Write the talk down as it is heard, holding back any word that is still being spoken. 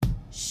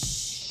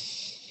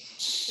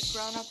The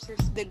grown-ups are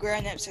The speaking.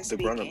 grown-ups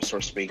are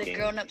speaking. The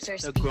grown-ups are The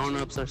speaking.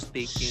 grown-ups are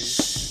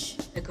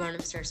speaking. The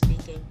grown-ups are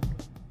speaking.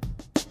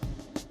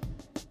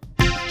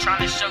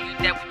 Trying to show you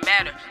that we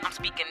matter. I'm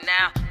speaking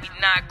now. We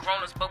not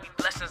grown-ups, but we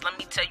blessings. Let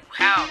me tell you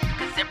how.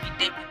 Cause every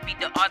day we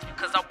beat the odds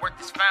because our worth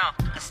is found.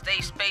 A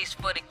safe space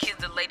for the kids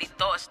to lay their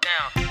thoughts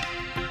down.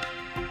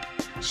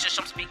 Shush,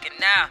 I'm speaking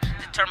now.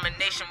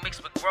 Determination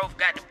mixed with growth,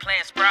 got the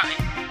plan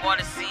sprouting.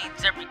 Water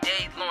seeds every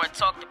day, Lauren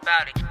talked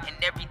about it. And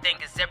everything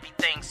is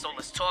everything, so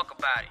let's talk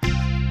about it.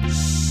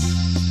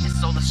 And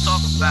so let's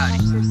talk about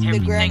it.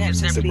 Everything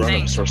is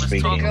everything, so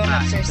let's talk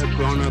about it. The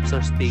grown-ups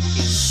are speaking.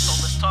 So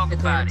let's talk The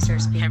about grown-ups are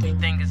it. speaking.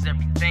 Everything is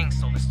everything,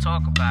 so let's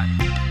talk about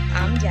it.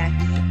 I'm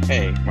Jackie.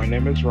 Hey, my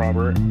name is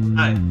Robert.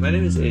 Hi, my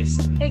name is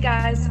Ace. Hey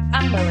guys,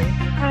 I'm Lily.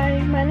 Hi,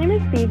 my name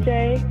is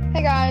BJ.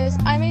 Hey guys,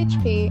 I'm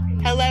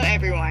HP. Hello,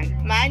 everyone.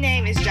 My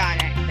name is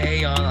Jonna.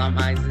 Hey y'all, I'm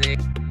Isaac.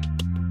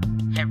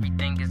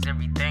 Everything is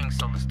everything,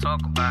 so let's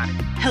talk about it.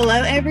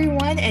 Hello,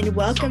 everyone, and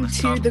welcome let's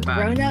to talk The about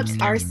it.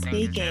 Grown-ups Are Everything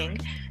is Speaking.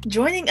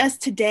 Joining us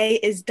today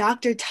is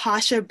Dr.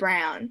 Tasha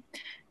Brown.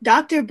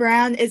 Dr.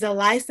 Brown is a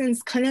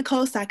licensed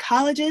clinical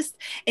psychologist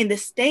in the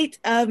state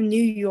of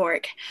New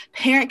York,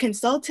 parent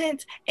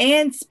consultant,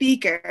 and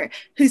speaker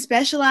who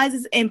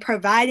specializes in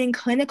providing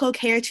clinical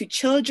care to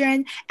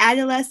children,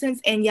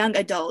 adolescents, and young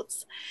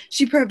adults.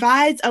 She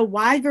provides a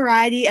wide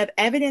variety of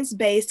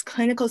evidence-based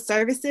clinical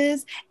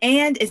services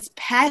and is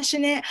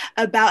passionate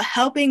about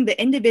helping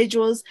the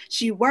individuals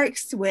she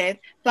works with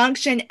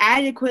function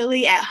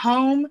adequately at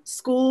home,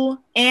 school,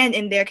 and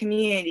in their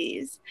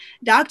communities.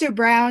 Dr.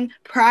 Brown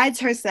prides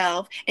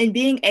herself in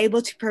being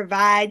able to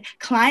provide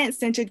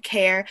client-centered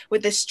care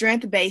with a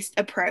strength-based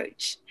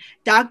approach.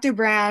 Dr.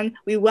 Brown,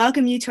 we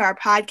welcome you to our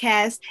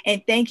podcast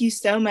and thank you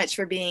so much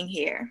for being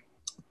here.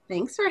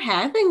 Thanks for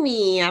having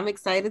me. I'm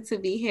excited to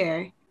be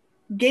here.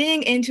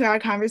 Getting into our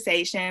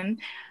conversation,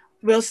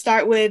 we'll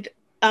start with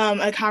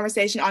a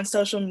conversation on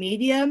social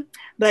media,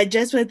 but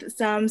just with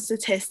some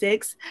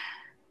statistics.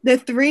 The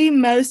three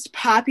most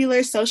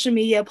popular social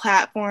media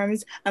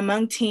platforms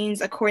among teens,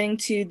 according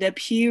to the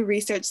Pew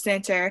Research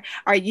Center,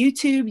 are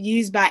YouTube,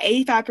 used by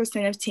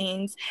 85% of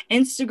teens,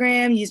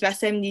 Instagram, used by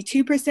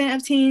 72%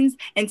 of teens,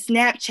 and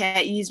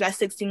Snapchat, used by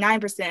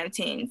 69% of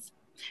teens.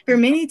 For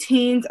many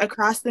teens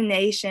across the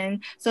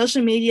nation,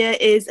 social media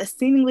is a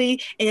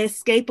seemingly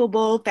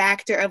inescapable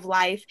factor of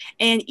life,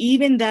 and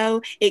even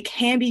though it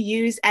can be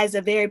used as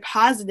a very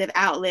positive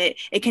outlet,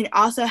 it can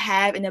also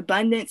have an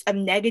abundance of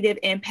negative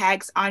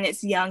impacts on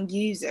its young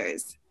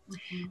users.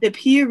 The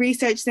Pew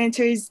Research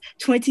Center's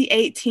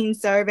 2018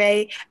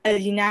 survey of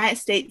United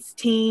States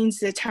teens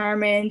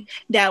determined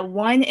that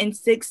 1 in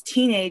 6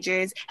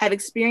 teenagers have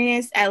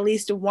experienced at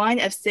least one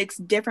of 6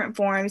 different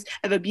forms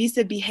of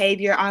abusive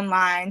behavior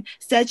online,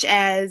 such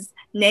as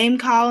name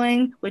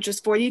calling, which was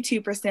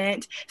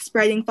 42%,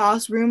 spreading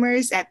false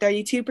rumors at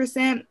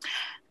 32%,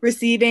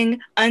 receiving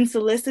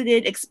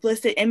unsolicited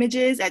explicit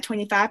images at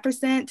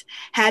 25%,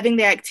 having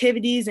their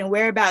activities and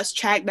whereabouts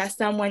tracked by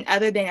someone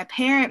other than a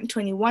parent,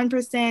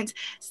 21%,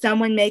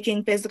 someone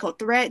making physical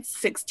threats,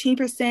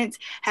 16%,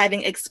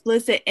 having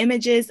explicit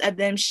images of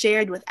them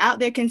shared without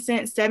their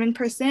consent,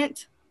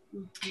 7%.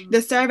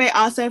 The survey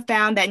also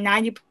found that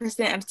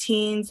 90% of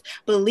teens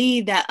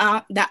believe that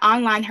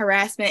online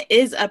harassment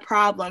is a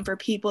problem for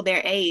people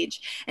their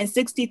age, and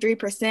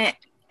 63%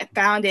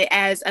 found it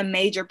as a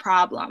major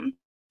problem.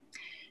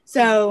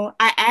 So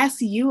I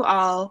ask you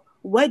all,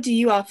 what do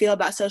you all feel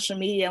about social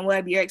media and what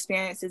have your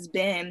experiences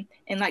been?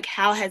 And like,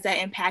 how has that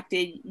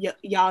impacted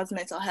y'all's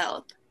mental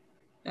health?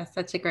 That's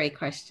such a great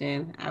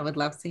question. I would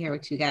love to hear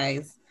what you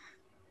guys'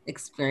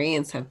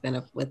 experience have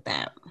been with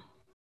that.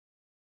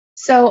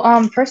 So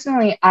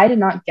personally, I did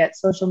not get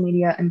social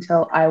media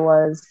until I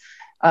was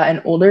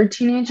an older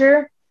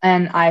teenager,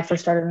 and I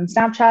first started on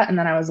Snapchat, and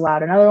then I was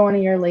allowed another one a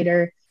year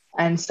later,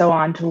 and so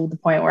on to the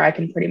point where I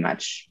can pretty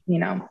much,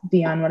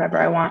 be on whatever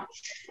I want.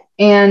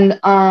 And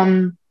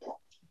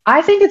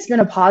I think it's been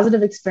a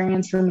positive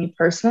experience for me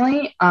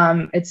personally.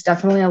 It's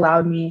definitely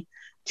allowed me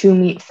to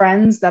meet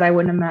friends that I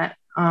wouldn't have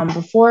met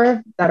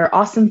before that are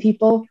awesome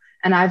people.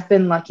 And I've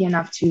been lucky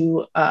enough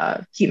to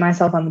keep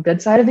myself on the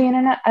good side of the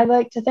internet, I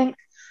like to think.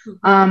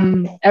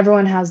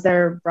 Everyone has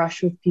their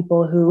brush with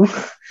people who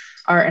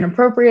are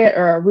inappropriate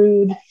or are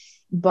rude.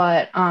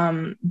 But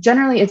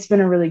generally, it's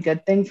been a really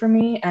good thing for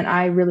me. And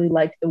I really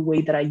like the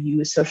way that I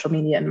use social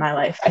media in my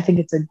life. I think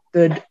it's a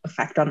good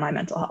effect on my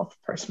mental health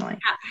personally.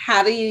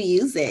 How do you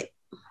use it?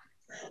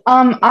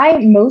 I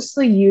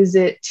mostly use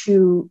it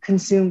to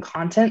consume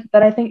content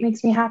that I think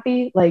makes me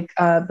happy. Like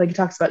it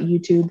talks about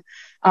YouTube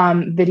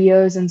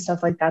videos and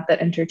stuff like that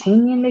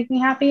entertain me and make me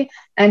happy.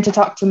 And to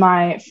talk to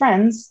my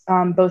friends,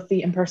 both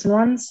the in-person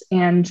ones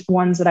and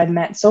ones that I've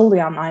met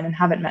solely online and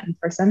haven't met in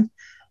person.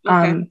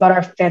 But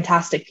are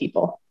fantastic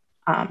people.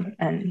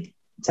 And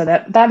so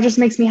that just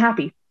makes me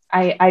happy.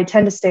 I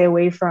tend to stay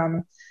away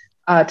from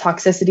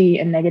toxicity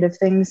and negative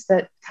things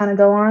that kind of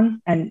go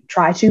on and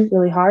try to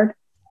really hard.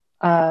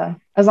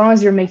 As long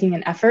as you're making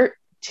an effort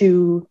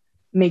to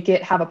make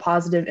it have a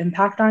positive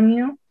impact on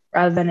you,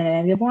 rather than a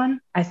negative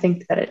one, I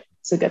think that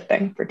it's a good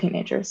thing for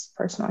teenagers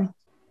personally.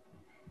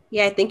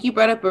 Yeah, I think you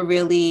brought up a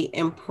really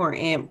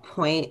important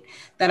point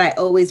that I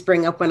always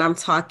bring up when I'm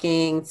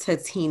talking to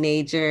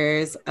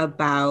teenagers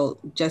about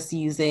just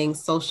using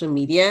social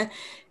media,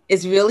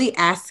 is really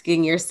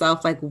asking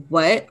yourself, like,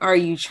 what are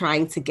you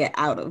trying to get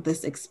out of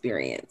this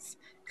experience?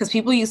 Because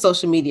people use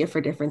social media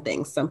for different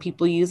things. Some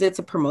people use it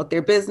to promote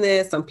their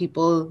business. Some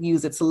people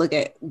use it to look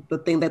at the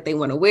thing that they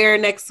want to wear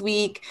next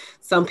week.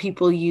 Some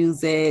people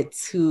use it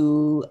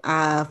to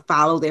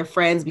follow their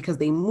friends because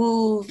they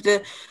moved.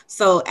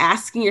 So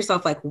asking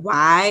yourself, like,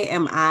 why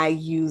am I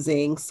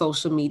using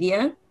social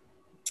media?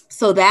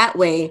 So that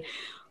way,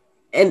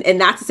 and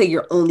not to say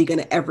you're only going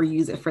to ever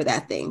use it for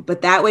that thing,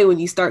 but that way, when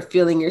you start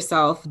feeling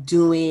yourself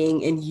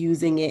doing and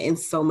using it in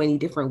so many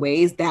different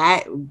ways,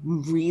 that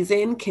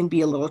reason can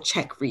be a little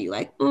check for you.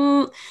 Like,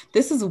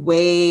 this is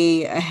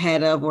way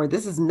ahead of, or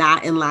this is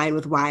not in line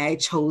with why I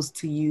chose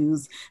to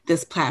use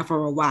this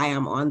platform or why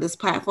I'm on this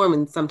platform.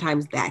 And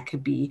sometimes that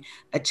could be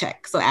a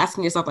check. So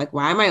asking yourself, like,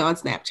 why am I on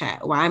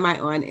Snapchat? Why am I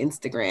on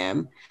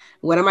Instagram?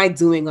 What am I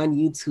doing on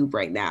YouTube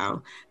right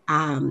now?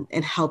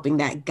 And helping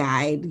that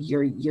guide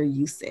your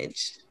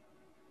usage.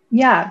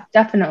 Yeah,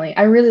 definitely.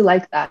 I really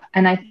like that.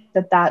 And I think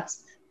that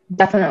that's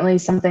definitely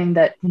something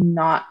that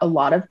not a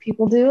lot of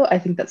people do. I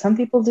think that some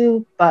people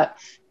do, but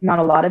not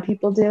a lot of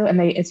people do.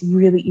 And it's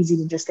really easy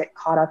to just get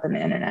caught up in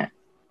the internet.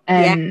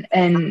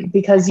 And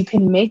because you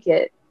can make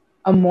it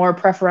a more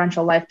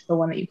preferential life to the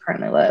one that you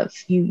currently live.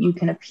 You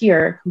can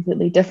appear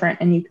completely different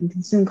and you can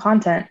consume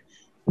content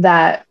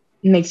that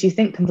makes you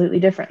think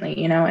completely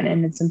differently,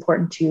 and it's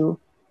important to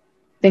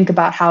think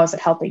about how is it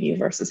helping you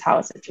versus how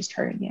is it just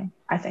hurting you,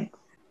 I think.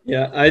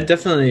 Yeah, I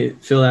definitely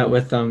feel that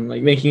with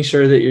like making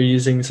sure that you're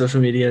using social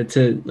media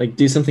to like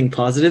do something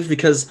positive,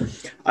 because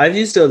I've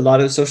used a lot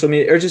of social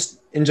media, or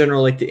just in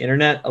general like the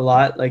internet, a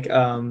lot, like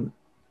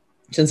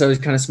since I was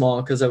kind of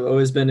small, because I've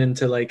always been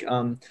into like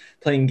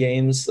playing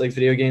games, like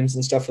video games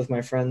and stuff with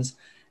my friends.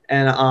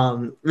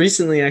 And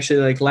recently, actually,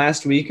 like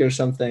last week or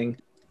something,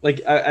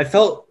 like I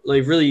felt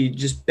like really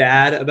just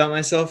bad about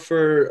myself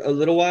for a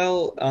little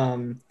while.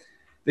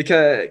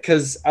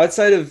 Because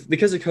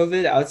because of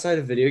COVID, outside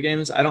of video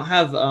games, I don't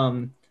have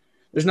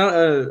there's not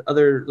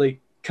other like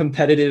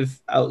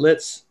competitive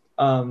outlets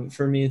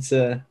for me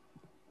to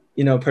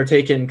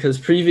partake in, because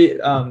previous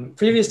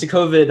to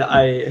COVID,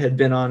 I had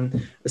been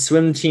on a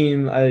swim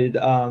team. I'd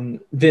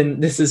been,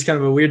 this is kind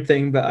of a weird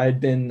thing, but I'd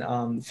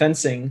been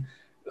fencing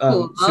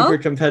Cool. super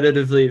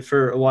competitively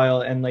for a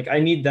while, and like I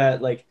need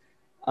that like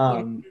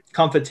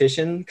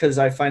competition, because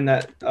I find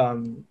that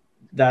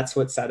that's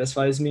what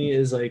satisfies me,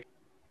 is like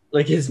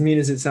as mean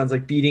as it sounds,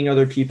 like beating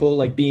other people,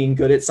 like being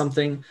good at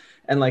something.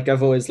 And like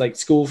I've always liked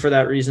school for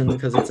that reason,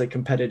 because it's like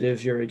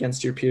competitive, you're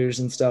against your peers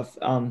and stuff.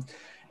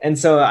 And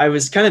so I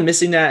was kind of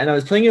missing that, and I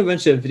was playing a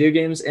bunch of video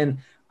games, and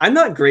I'm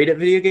not great at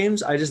video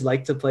games, I just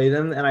like to play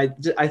them. And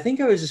I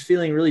think I was just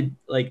feeling really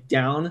like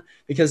down,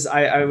 because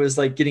I was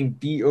like getting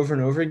beat over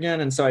and over again.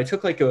 And so I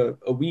took like a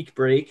week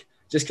break,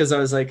 just because I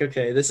was like,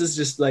 okay, this is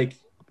just like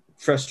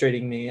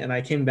frustrating me. And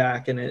I came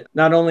back, and it,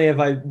 not only have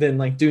I been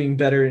like doing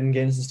better in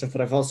games and stuff,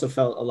 but I've also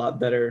felt a lot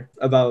better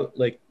about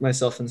like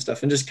myself and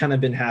stuff, and just kind of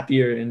been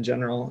happier in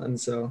general. And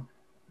so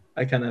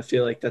I kind of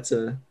feel like that's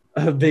a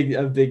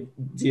big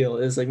deal,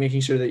 is like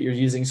making sure that you're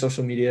using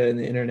social media and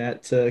the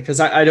internet to, because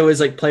I'd always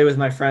like play with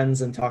my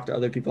friends and talk to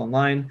other people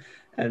online,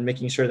 and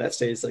making sure that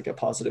stays like a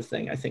positive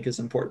thing, I think is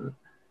important.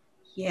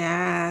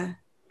 Yeah,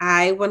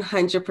 I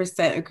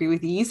 100% agree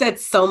with you. You said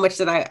so much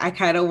that I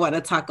kind of want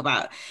to talk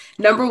about.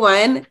 Number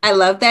one, I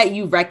love that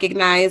you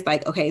recognize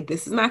like, okay,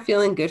 this is not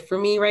feeling good for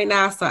me right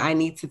now. So I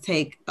need to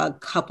take a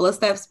couple of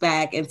steps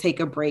back and take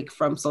a break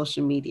from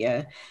social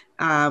media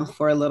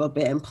for a little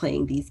bit and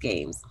playing these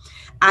games.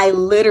 I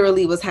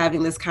literally was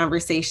having this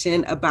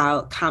conversation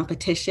about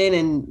competition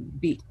and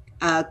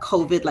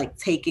COVID like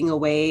taking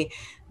away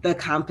the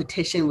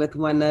competition with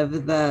one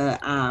of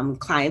the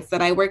clients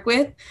that I work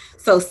with.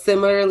 So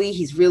similarly,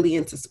 he's really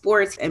into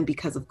sports, and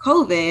because of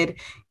COVID,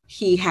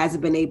 he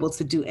hasn't been able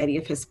to do any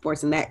of his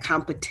sports, and that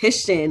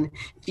competition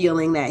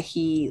feeling that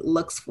he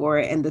looks for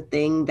and the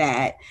thing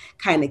that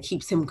kind of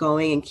keeps him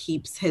going and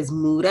keeps his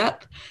mood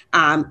up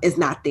is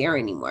not there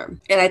anymore.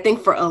 And I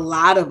think for a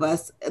lot of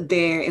us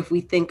there, if we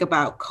think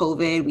about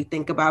COVID, we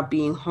think about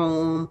being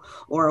home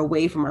or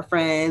away from our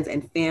friends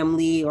and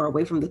family, or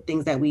away from the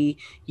things that we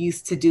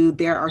used to do.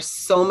 There are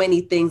so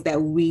many things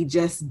that we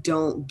just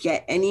don't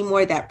get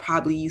anymore that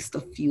probably used to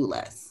fuel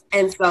us.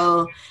 And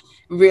so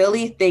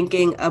really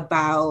thinking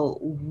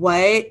about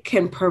what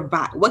can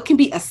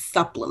be a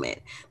supplement.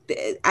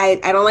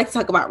 I don't like to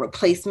talk about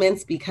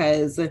replacements,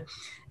 because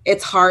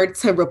it's hard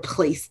to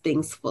replace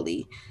things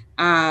fully.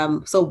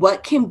 So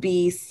what can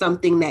be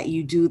something that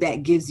you do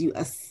that gives you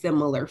a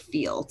similar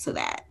feel to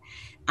that?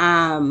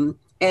 And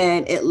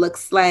it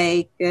looks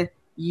like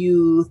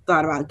you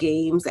thought about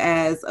games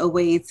as a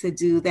way to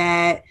do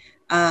that.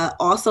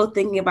 Also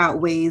thinking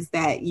about ways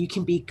that you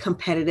can be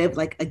competitive,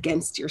 like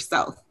against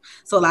yourself.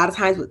 So a lot of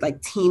times with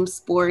like team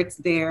sports,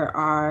 there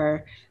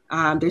are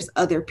there's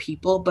other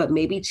people, but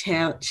maybe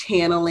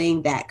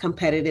channeling that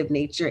competitive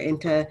nature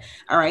into,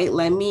 all right,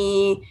 let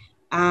me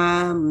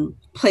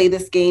play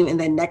this game, and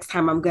then next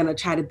time I'm going to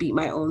try to beat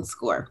my own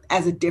score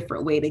as a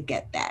different way to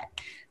get that.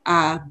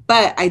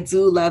 But I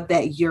do love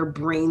that you're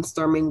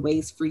brainstorming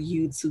ways for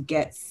you to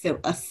get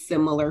a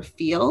similar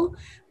feel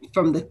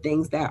from the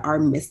things that are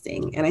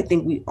missing. And I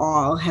think we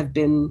all have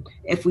been,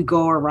 if we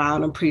go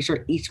around, I'm pretty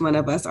sure each one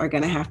of us are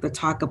going to have to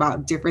talk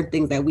about different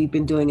things that we've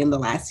been doing in the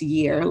last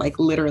year, like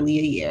literally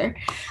a year,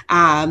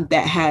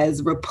 that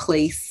has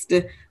replaced,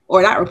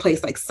 or not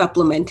replaced, like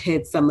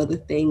supplemented some of the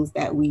things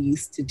that we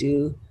used to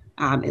do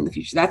in the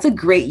future. That's a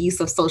great use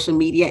of social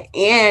media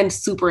and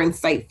super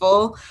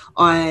insightful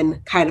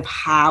on kind of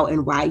how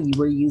and why you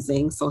were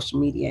using social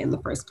media in the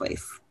first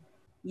place.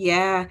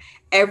 Yeah,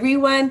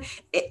 everyone,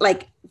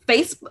 like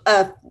Facebook,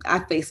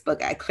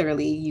 I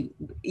clearly,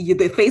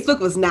 the Facebook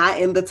was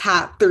not in the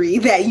top 3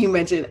 that you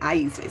mentioned. I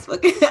use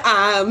Facebook.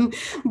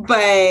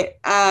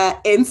 But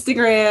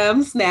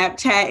Instagram,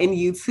 Snapchat, and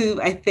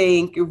YouTube, I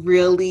think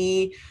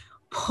really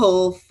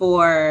pull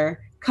for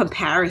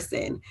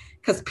comparison,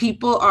 because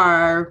people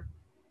are,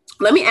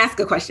 let me ask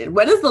a question.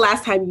 When is the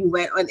last time you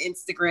went on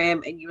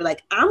Instagram and you were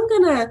like, I'm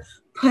gonna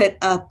put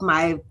up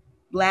my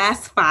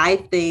last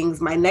 5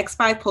 things, my next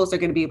 5 posts are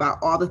going to be about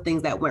all the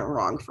things that went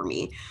wrong for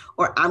me,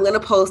 or I'm going to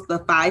post the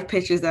 5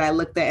 pictures that I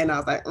looked at and I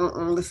was like,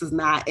 this is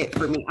not it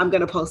for me, I'm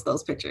going to post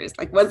those pictures?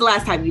 Like, when's the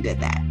last time you did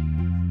that?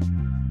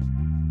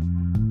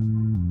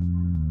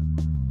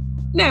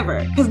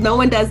 Never, because no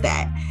one does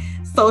that.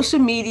 Social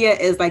media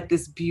is like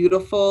this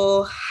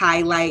beautiful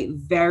highlight,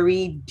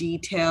 very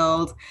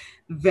detailed,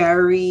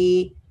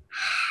 very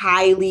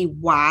highly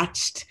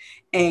watched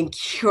and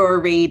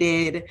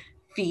curated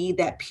feed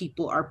that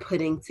people are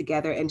putting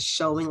together and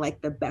showing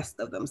like the best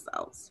of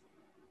themselves.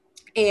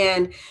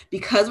 And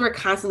because we're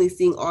constantly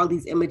seeing all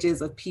these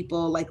images of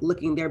people like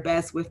looking their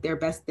best with their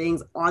best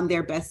things on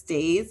their best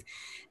days,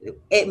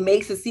 it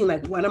makes it seem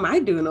like, what am I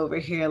doing over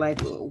here? Like,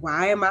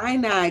 why am I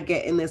not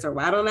getting this? Or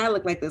why don't I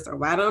look like this? Or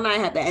why don't I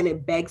have that? And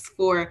it begs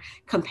for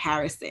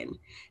comparison.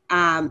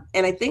 And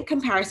I think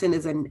comparison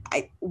is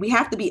we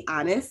have to be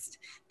honest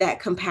that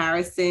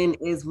comparison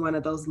is one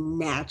of those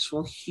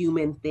natural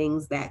human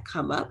things that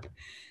come up.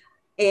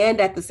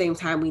 And at the same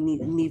time, we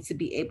need to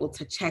be able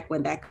to check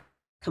when that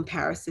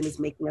comparison is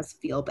making us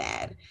feel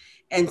bad.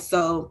 And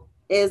so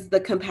is the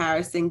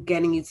comparison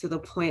getting you to the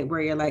point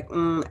where you're like,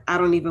 I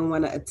don't even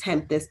want to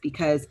attempt this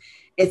because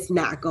it's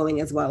not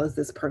going as well as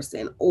this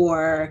person,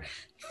 or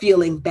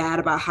feeling bad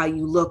about how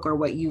you look or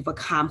what you've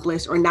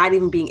accomplished, or not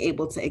even being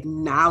able to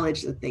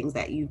acknowledge the things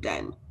that you've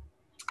done?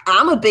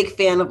 I'm a big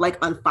fan of like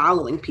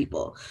unfollowing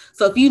people.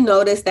 So if you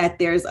notice that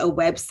there's a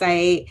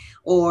website,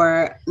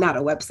 or not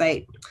a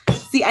website,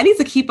 see, I need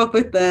to keep up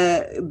with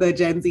the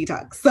Gen Z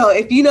talk. So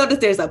if you notice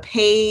there's a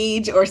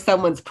page or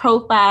someone's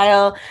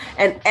profile,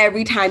 and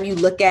every time you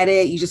look at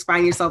it, you just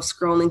find yourself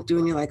scrolling through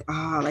and you're like,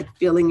 like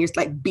feeling you're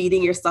like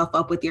beating yourself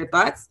up with your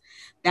thoughts,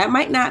 that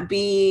might not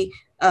be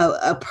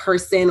a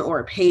person or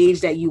a page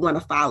that you want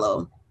to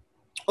follow.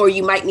 Or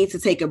you might need to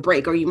take a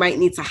break, or you might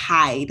need to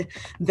hide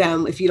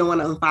them. If you don't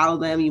want to unfollow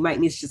them, you might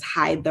need to just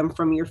hide them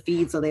from your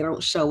feed so they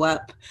don't show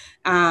up.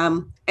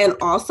 And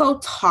also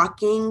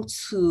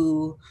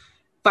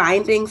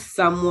finding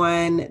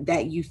someone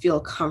that you feel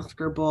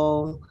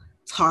comfortable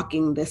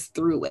talking this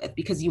through with,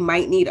 because you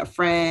might need a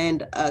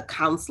friend, a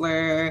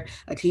counselor,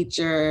 a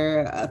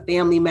teacher, a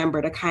family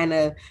member to kind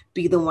of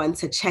be the one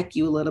to check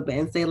you a little bit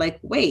and say like,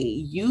 wait,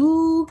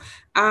 you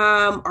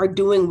are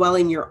doing well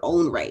in your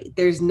own right.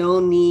 There's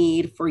no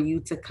need for you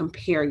to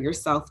compare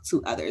yourself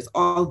to others.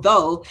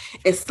 Although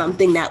it's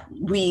something that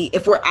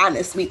if we're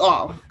honest, we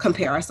all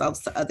compare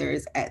ourselves to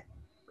others at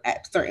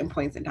certain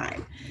points in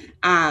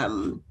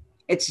time.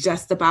 It's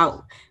just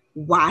about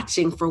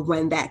watching for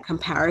when that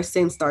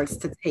comparison starts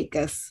to take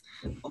us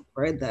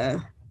over the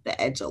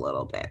edge a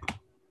little bit.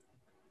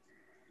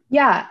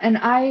 Yeah, and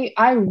I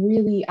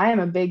am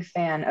a big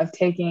fan of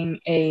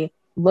taking a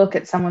look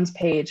at someone's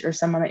page or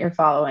someone that you're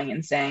following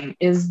and saying,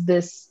 is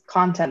this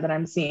content that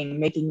I'm seeing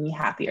making me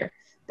happier?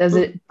 Does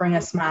it bring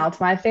a smile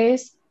to my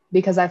face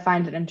because I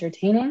find it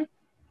entertaining?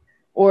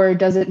 Or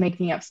does it make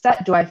me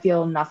upset? Do I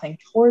feel nothing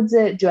towards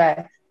it?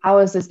 How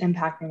is this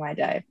impacting my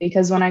day?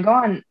 Because when I go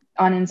on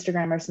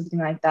Instagram or something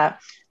like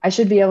that, I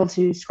should be able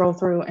to scroll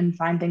through and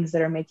find things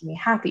that are making me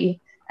happy,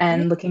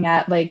 and looking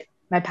at like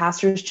my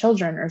pastor's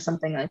children or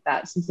something like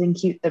that, something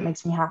cute that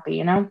makes me happy,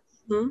 And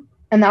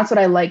that's what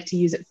I like to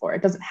use it for.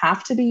 It doesn't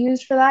have to be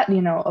used for that.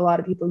 A lot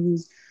of people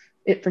use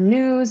it for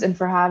news and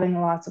for having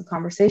lots of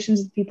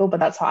conversations with people, but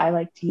that's how I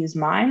like to use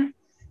mine.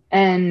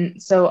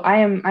 And so I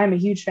am a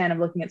huge fan of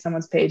looking at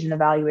someone's page and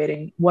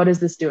evaluating, what is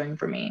this doing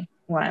for me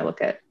when I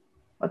look at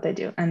what they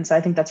do. And so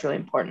I think that's really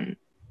important.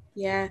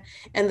 Yeah.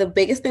 And the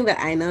biggest thing that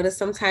I notice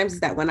sometimes is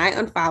that when I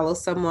unfollow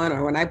someone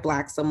or when I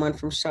block someone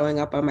from showing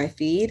up on my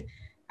feed,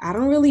 I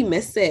don't really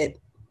miss it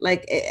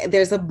Like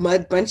there's a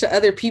bunch of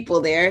other people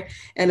there.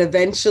 And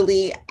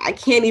eventually I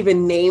can't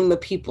even name the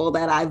people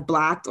that I've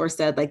blocked or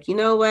said like, you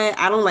know what?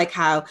 I don't like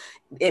how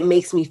it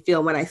makes me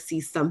feel when I see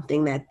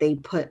something that they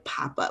put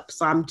pop up.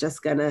 So I'm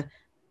just gonna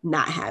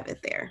not have it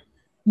there.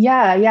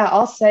 Yeah.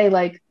 I'll say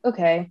like,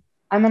 okay,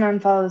 I'm gonna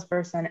unfollow this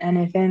person. And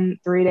if in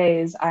 3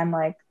 days I'm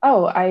like,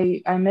 oh,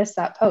 I missed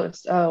that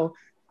post. Oh,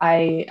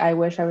 I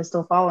wish I was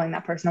still following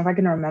that person. If I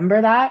can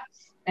remember that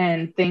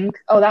and think,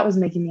 oh, that was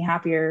making me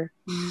happier,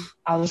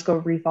 I'll just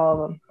go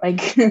refollow them.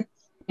 Like,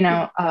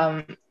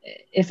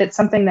 if it's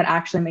something that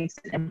actually makes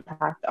an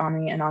impact on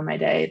me and on my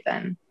day,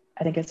 then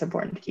I think it's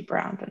important to keep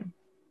around. And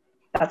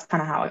that's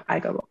kind of how I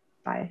go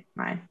by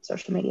my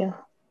social media.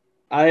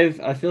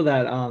 I feel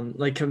that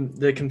like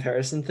the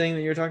comparison thing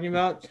that you're talking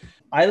about,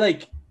 I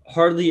like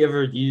hardly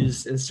ever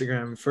use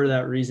Instagram for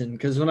that reason,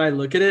 because when I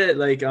look at it,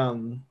 like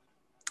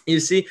you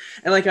see,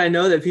 and like I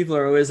know that people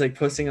are always like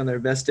posting on their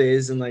best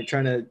days and like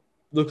trying to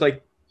look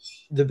like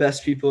the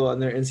best people on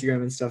their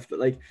Instagram and stuff, but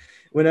like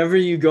whenever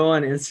you go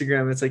on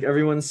Instagram, it's like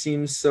everyone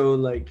seems so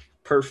like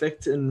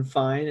perfect and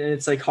fine, and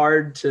it's like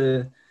hard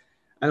to,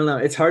 I don't know,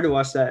 it's hard to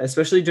watch that,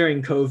 especially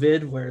during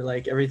COVID where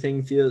like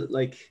everything feels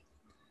like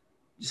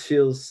just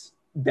feels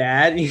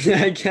bad.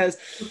 I guess,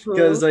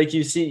 because like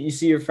you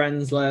see your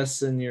friends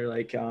less, and you're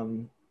like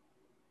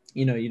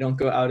you don't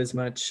go out as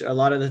much. A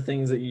lot of the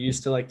things that you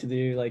used to like to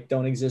do like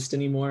don't exist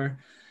anymore,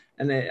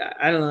 and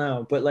I don't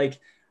know, but like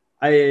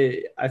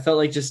I felt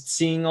like just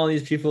seeing all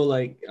these people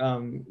like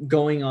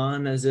going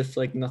on as if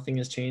like nothing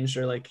has changed,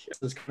 or like it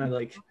was kind of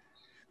like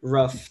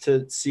rough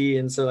to see.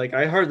 And so like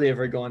I hardly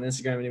ever go on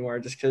Instagram anymore,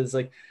 just because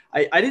like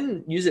I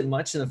didn't use it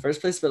much in the first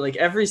place, but like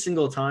every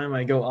single time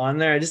I go on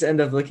there, I just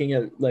end up looking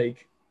at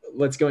like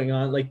what's going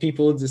on, like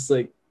people just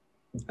like,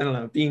 I don't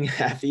know, being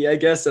happy, I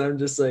guess, and I'm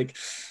just like,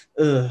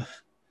 ugh.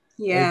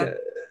 Yeah. Like,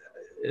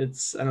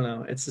 it's, I don't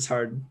know, it's just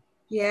hard.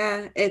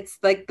 Yeah, it's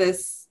like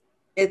this,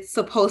 it's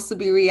supposed to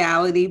be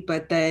reality,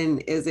 but then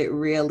is it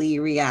really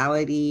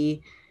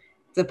reality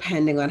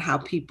depending on how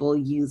people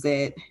use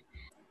it?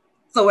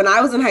 So when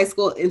I was in high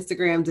school,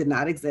 Instagram did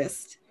not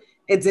exist.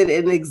 It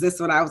didn't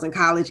exist when I was in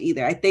college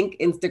either. I think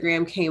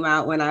Instagram came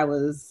out when I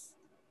was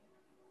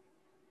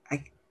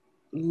like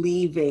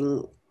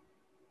leaving.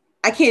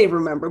 I can't even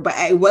remember, but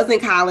it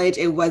wasn't college.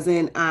 It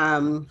wasn't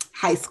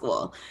high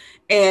school.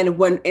 And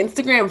when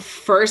Instagram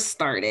first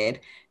started,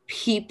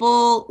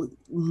 people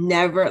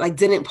never like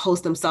didn't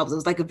post themselves. It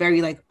was like a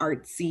very like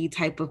artsy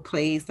type of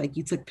place. Like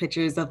you took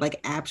pictures of like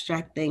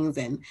abstract things,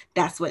 and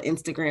that's what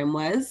Instagram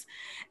was.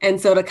 And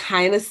so to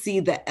kind of see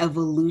the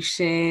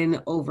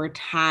evolution over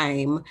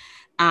time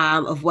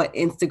of what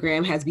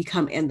Instagram has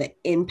become and the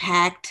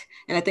impact,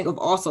 and I think of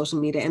all social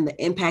media and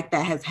the impact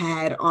that has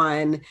had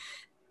on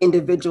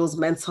individuals'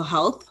 mental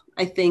health.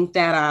 I think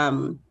that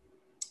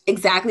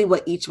exactly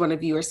what each one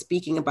of you are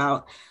speaking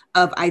about,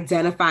 of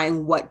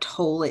identifying what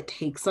toll it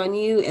takes on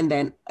you and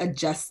then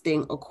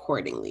adjusting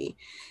accordingly.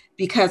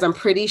 Because I'm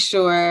pretty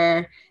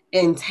sure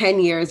in 10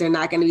 years, they're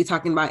not going to be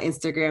talking about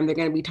Instagram. They're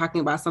going to be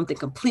talking about something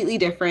completely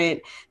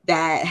different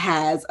that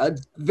has a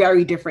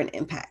very different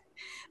impact.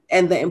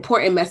 And the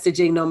important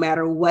messaging, no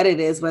matter what it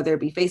is, whether it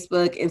be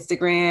Facebook,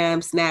 Instagram,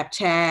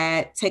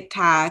 Snapchat,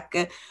 TikTok,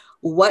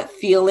 what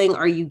feeling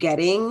are you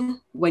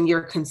getting when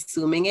you're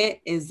consuming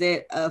it? Is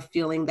it a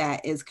feeling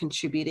that is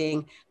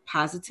contributing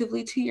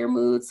positively to your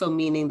mood? So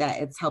meaning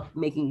that it's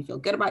making you feel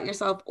good about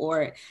yourself,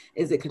 or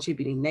is it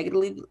contributing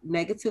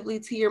negatively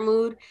to your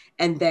mood?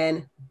 And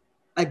then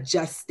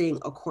adjusting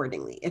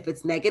accordingly. If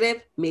it's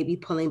negative, maybe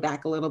pulling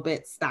back a little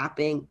bit,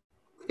 stopping,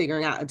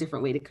 figuring out a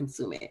different way to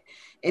consume it.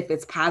 If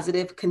it's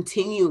positive,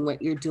 continuing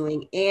what you're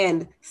doing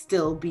and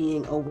still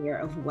being aware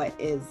of what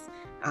is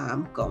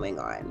going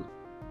on.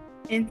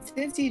 And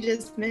since you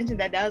just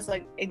mentioned that, that was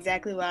like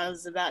exactly what I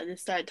was about to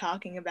start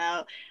talking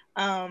about.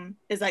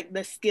 Is like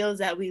the skills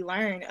that we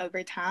learn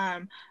over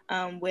time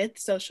with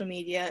social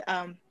media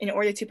in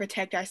order to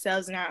protect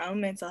ourselves and our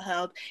own mental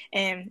health.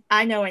 And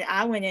I know when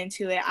I went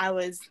into it, I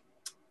was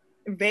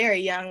very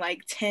young,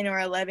 like 10 or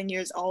 11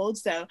 years old.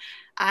 So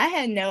I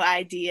had no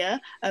idea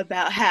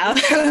about how,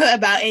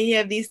 about any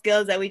of these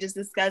skills that we just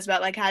discussed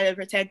about, like how to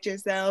protect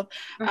yourself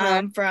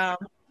from,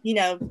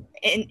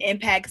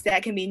 impacts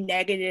that can be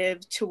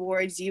negative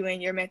towards you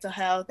and your mental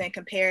health and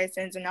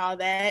comparisons and all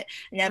that.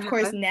 And of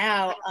course,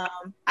 now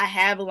I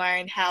have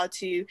learned how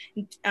to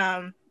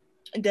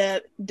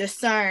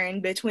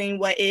discern between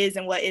what is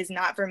and what is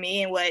not for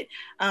me, and what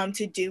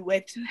to do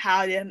with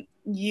how to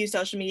use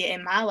social media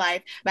in my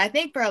life. But I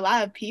think for a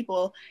lot of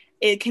people,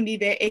 it can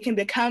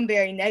become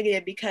very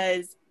negative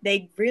because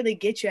they really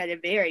get you at a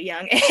very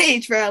young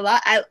age. For a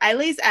lot, at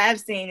least I've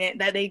seen it,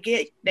 that they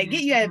get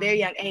you at a very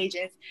young age.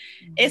 And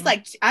it's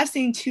like I've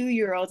seen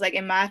 2-year-olds, like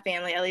in my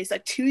family at least,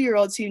 like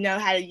 2-year-olds who know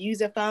how to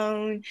use a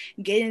phone,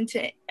 get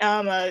into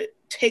a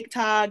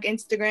TikTok,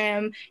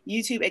 Instagram,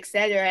 YouTube,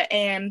 etc.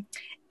 And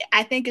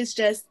I think it's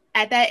just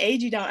at that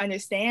age, you don't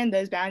understand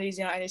those boundaries.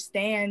 You don't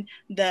understand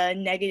the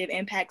negative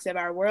impacts of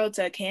our world.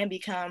 So it can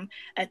become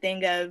a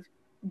thing of,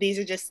 these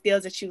are just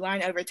skills that you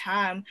learn over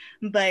time.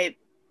 But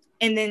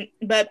And then,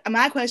 but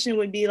my question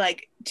would be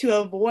like, to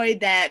avoid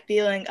that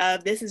feeling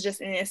of this is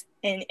just an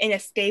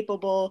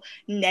inescapable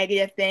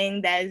negative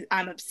thing that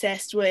I'm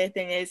obsessed with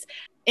and is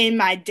in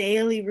my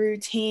daily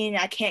routine.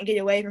 I can't get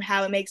away from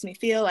how it makes me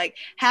feel. Like,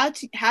 how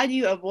do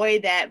you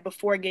avoid that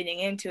before getting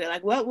into it?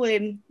 Like, what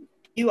would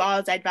you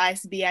all's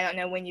advice be? I don't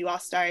know when you all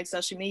started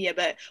social media,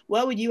 but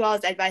what would you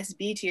all's advice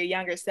be to your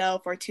younger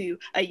self or to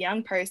a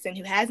young person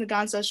who hasn't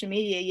gone social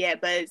media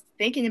yet but is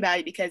thinking about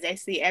it because they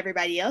see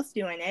everybody else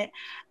doing it?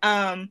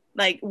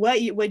 Like,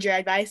 would your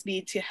advice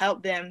be to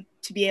help them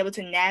to be able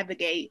to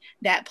navigate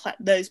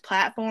those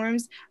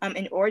platforms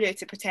in order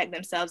to protect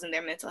themselves and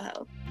their mental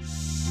health?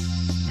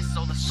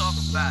 So let's talk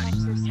about it.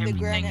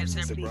 Everything is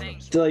everything.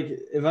 So like,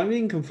 if I'm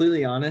being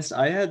completely honest,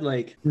 I had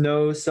like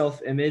no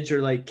self-image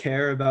or like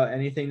care about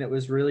anything that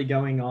was really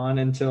going on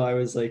until I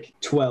was like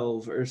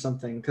 12 or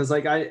something. Because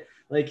like I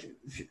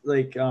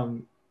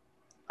didn't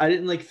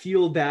like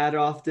feel bad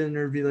often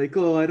or be like,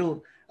 oh, I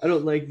don't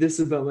like this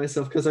about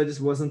myself, because I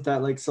just wasn't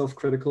that like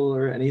self-critical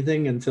or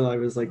anything until I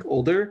was like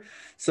older.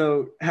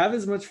 So have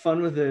as much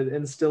fun with it,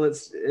 and still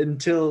it's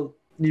until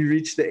you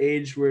reach the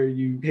age where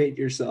you hate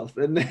yourself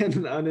and then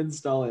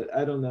uninstall it.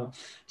 I don't know,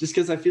 just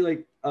because I feel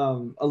like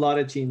a lot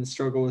of teens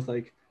struggle with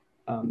like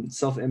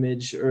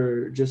self-image,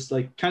 or just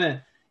like kind of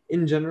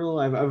in general.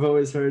 I've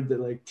always heard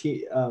that like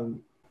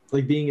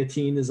like being a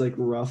teen is like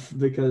rough,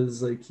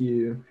 because like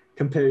you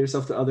compare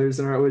yourself to others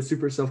and are always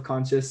super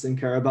self-conscious and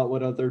care about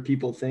what other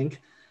people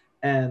think.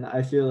 And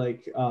I feel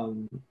like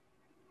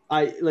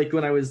I like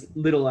when I was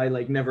little, I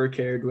like never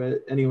cared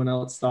what anyone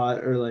else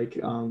thought, or like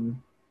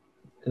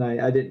and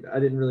I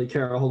didn't really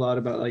care a whole lot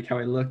about like how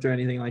I looked or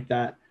anything like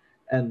that.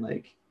 And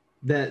like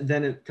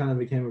then it kind of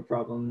became a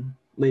problem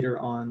later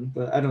on.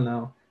 But I don't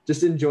know.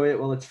 Just enjoy it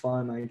while it's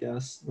fun, I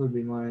guess, would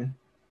be my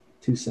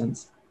 2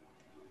 cents.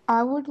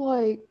 I would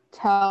like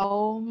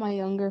tell my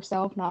younger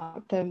self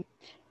not to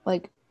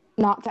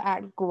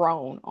act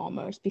grown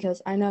almost,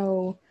 because I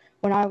know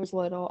when I was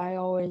little, I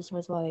always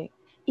was like,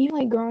 even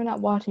like growing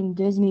up watching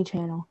Disney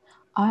Channel,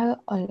 I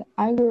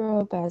grew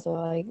up as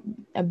a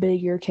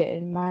bigger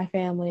kid. My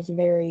family is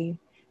very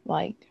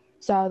like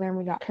southern.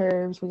 We got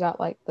curves, we got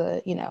like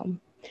the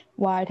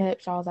wide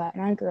hips, all that,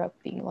 and I grew up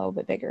being a little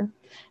bit bigger.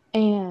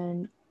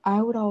 And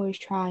I would always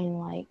try and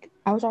like,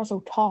 I was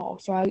also tall,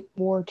 so I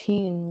wore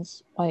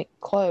teens like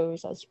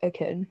clothes as a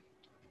kid.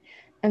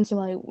 And so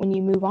like when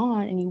you move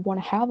on and you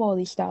want to have all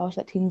these styles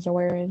that teens are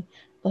wearing,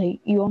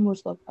 like you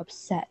almost look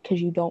upset because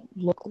you don't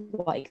look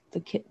like the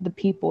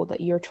people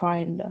that you're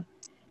trying to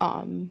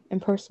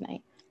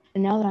impersonate.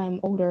 And now that I'm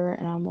older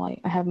and I'm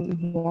like, I have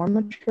more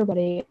mature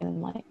body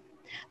and like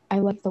I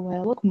like the way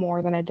I look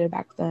more than I did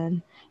back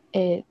then,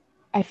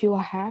 I feel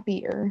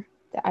happier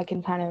that I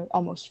can kind of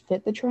almost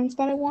fit the trends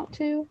that I want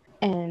to,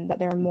 and that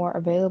they're more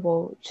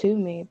available to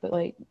me. But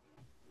like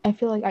I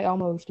feel like I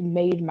almost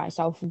made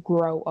myself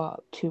grow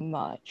up too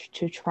much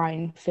to try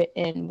and fit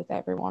in with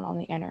everyone on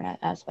the internet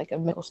as like a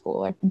middle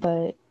schooler.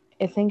 But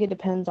I think it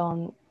depends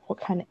on what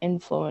kind of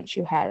influence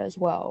you had as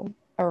well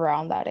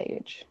around that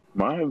age.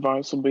 My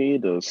advice would be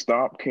to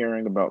stop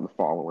caring about the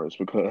followers,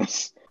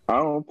 because I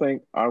don't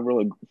think I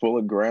really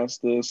fully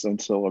grasped this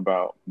until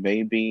about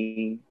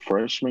maybe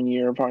freshman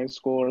year of high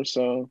school or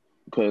so,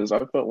 because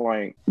I felt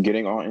like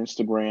getting on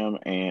Instagram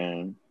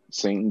and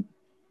seeing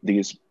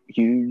these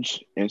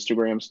huge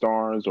Instagram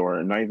stars,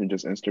 or not even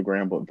just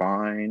Instagram, but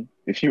Vine,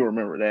 if you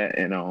remember that.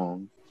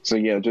 And so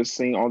yeah, just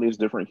seeing all these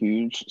different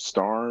huge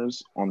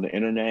stars on the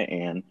internet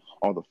and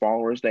all the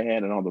followers they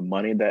had and all the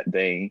money that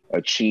they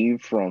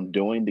achieved from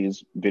doing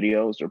these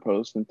videos or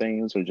posts and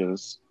things, are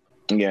just,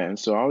 yeah. And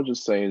so I would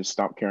just say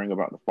stop caring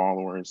about the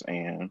followers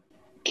and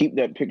keep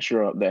that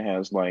picture up that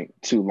has like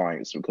 2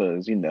 likes,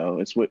 because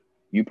it's what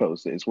you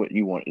posted, it's what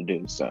you want to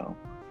do. So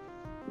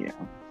yeah.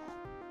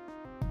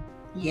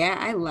 Yeah,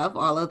 I love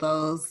all of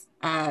those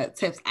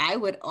tips. I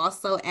would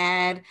also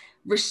add,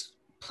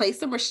 place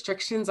some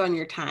restrictions on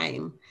your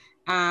time.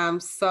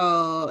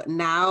 So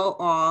now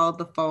all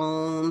the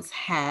phones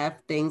have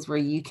things where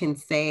you can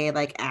say,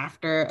 like,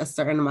 after a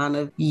certain amount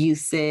of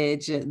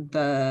usage,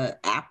 the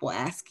app will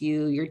ask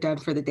you, you're done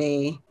for the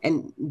day,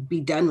 and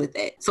be done with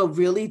it. So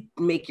really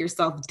make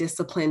yourself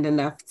disciplined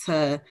enough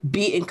to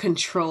be in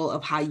control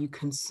of how you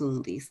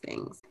consume these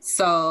things.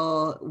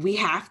 So we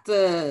have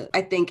to,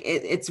 I think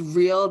it's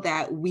real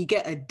that we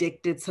get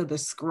addicted to the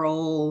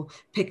scroll,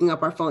 picking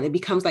up our phone. It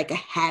becomes like a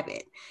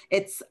habit.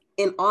 It's,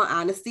 in all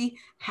honesty,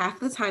 half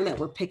the time that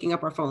we're picking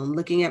up our phone,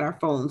 looking at our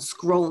phone,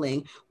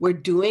 scrolling, we're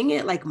doing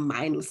it like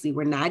mindlessly.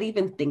 We're not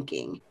even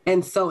thinking.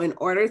 And so in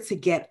order to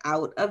get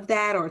out of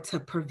that, or to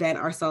prevent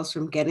ourselves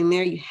from getting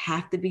there, you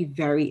have to be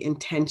very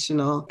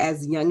intentional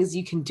as young as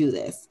you can do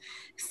this,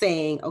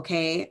 saying,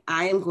 okay,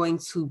 I am going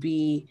to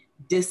be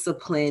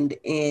disciplined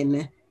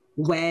in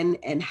when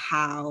and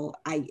how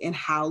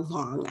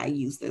long I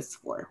use this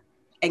for,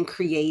 and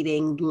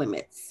creating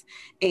limits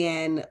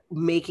and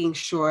making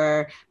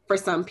sure. For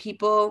some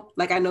people,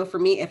 like I know for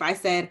me, if I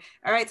said,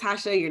 all right,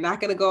 Tasha, you're not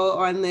going to go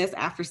on this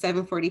after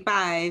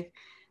 7:45,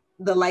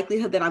 the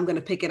likelihood that I'm going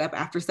to pick it up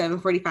after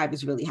 7:45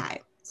 is really high.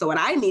 So what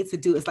I need to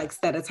do is like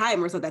set a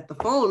timer so that the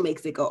phone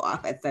makes it go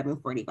off at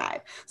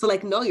 7:45. So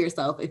like know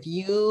yourself. If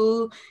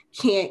you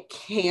can't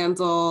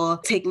handle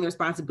taking the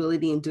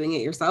responsibility and doing it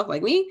yourself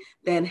like me,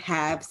 then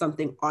have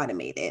something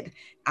automated,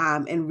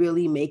 and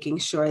really making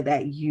sure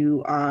that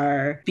you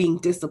are being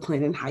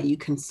disciplined in how you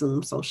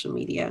consume social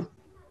media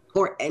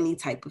or any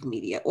type of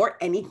media or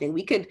anything.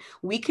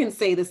 We can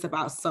say this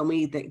about so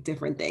many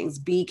different things.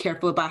 Be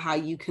careful about how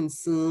you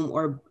consume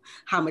or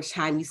how much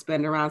time you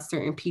spend around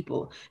certain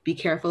people. Be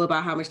careful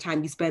about how much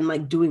time you spend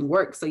like doing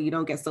work so you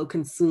don't get so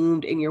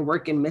consumed in your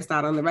work and miss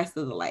out on the rest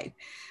of the life.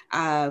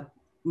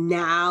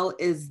 Now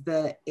is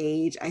the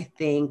age, I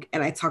think,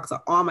 and I talk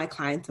to all my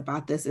clients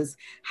about this, is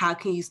how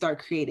can you start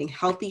creating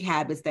healthy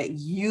habits that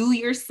you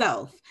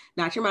yourself,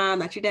 not your mom,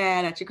 not your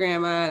dad, not your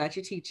grandma, not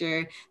your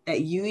teacher,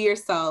 that you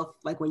yourself,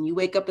 like when you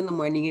wake up in the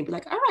morning and be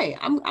like, all right,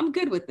 I'm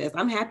good with this.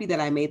 I'm happy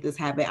that I made this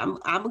habit.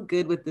 I'm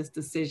good with this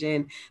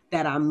decision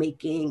that I'm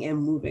making and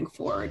moving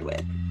forward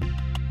with.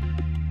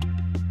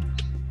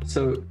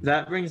 So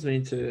that brings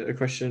me to a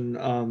question.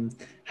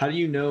 How do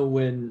you know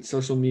when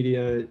social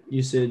media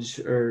usage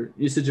or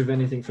usage of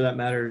anything for that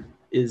matter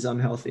is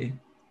unhealthy?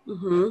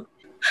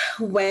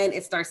 When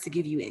it starts to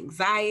give you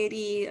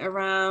anxiety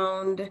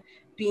around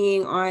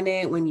being on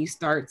it, when you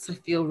start to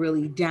feel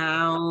really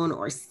down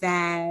or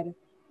sad,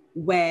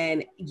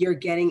 when you're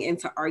getting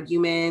into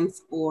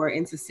arguments or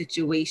into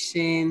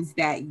situations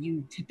that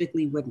you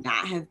typically would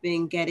not have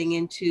been getting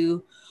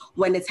into,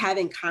 when it's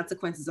having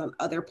consequences on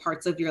other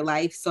parts of your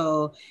life.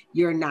 So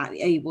you're not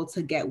able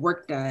to get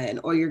work done,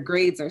 or your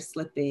grades are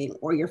slipping,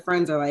 or your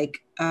friends are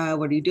like,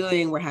 what are you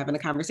doing? We're having a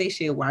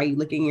conversation. Why are you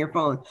looking at your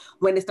phone?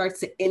 When it starts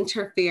to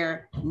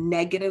interfere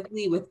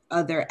negatively with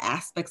other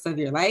aspects of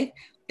your life,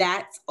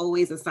 that's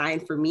always a sign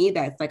for me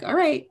that's like, all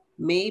right,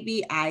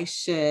 maybe I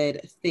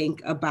should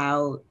think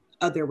about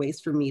other ways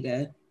for me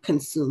to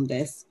consume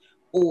this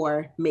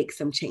or make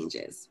some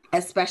changes.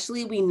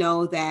 Especially, we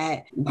know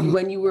that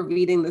when you were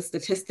reading the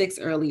statistics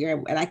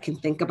earlier, and I can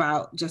think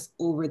about just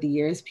over the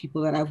years,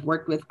 people that I've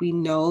worked with, we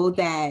know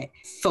that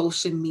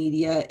social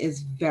media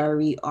is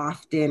very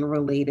often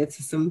related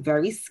to some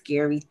very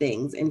scary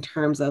things in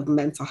terms of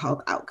mental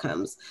health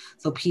outcomes.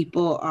 So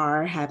people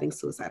are having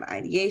suicidal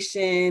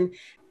ideation,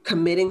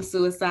 committing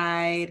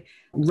suicide,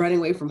 running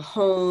away from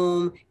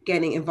home,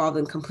 getting involved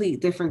in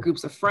complete different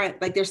groups of friends.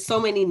 Like there's so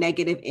many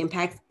negative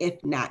impacts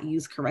if not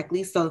used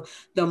correctly. So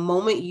the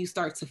moment you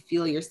start to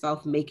feel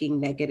yourself making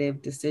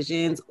negative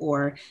decisions,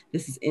 or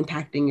this is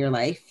impacting your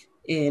life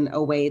in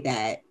a way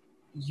that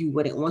you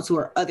wouldn't want to,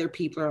 or other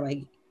people are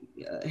like,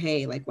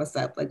 hey, like, what's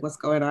up? Like, what's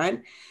going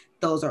on?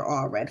 Those are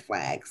all red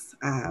flags,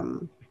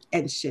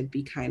 and should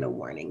be kind of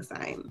warning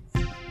signs.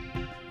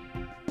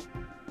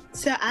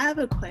 So I have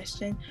a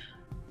question.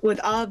 With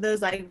all of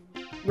those like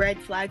red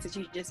flags that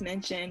you just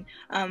mentioned,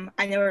 I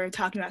know we were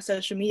talking about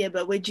social media,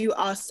 but would you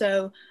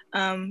also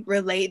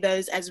relate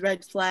those as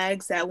red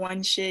flags that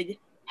one should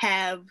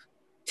have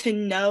to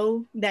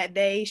know that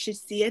they should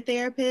see a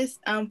therapist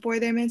for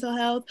their mental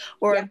health?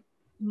 Or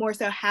more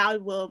so, how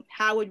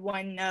would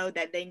one know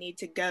that they need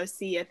to go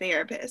see a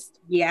therapist?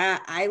 Yeah,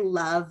 I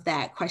love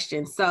that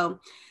question.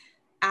 So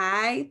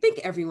I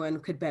think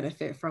everyone could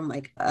benefit from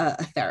like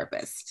a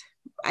therapist.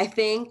 I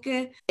think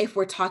if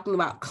we're talking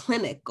about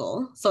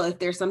clinical, so if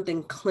there's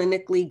something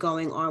clinically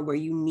going on where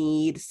you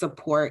need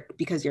support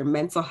because your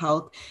mental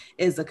health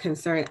is a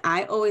concern,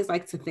 I always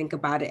like to think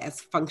about it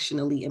as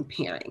functionally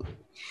impairing.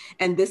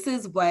 And this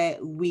is what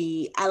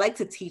I like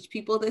to teach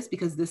people this,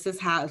 because this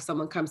is how, if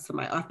someone comes to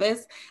my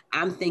office,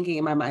 I'm thinking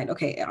in my mind,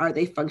 okay, are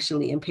they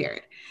functionally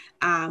impaired?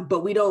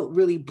 But we don't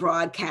really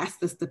broadcast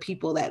this to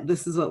people that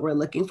this is what we're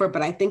looking for.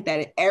 But I think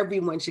that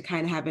everyone should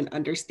kind of have an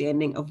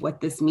understanding of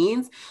what this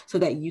means so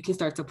that you can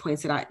start to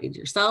point it out in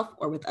yourself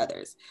or with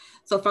others.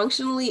 So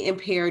functionally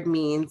impaired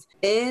means,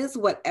 is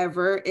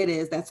whatever it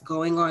is that's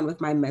going on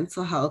with my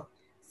mental health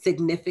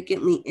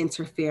significantly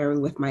interfering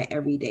with my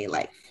everyday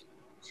life?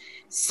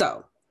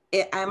 So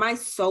am I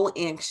so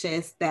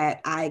anxious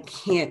that I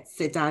can't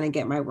sit down and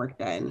get my work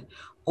done?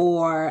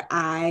 Or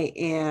I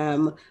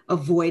am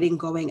avoiding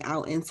going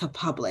out into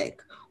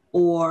public?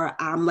 Or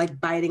I'm like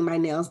biting my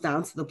nails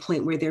down to the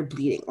point where they're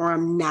bleeding? Or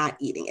I'm not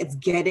eating? It's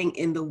getting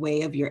in the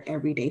way of your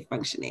everyday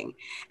functioning.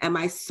 Am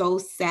I so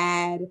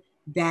sad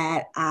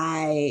that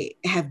I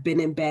have been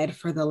in bed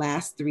for the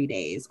last 3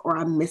 days, or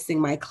I'm missing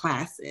my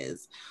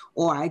classes,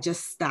 or I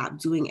just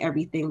stopped doing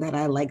everything that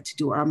I like to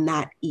do, or I'm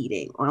not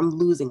eating, or I'm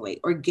losing weight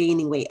or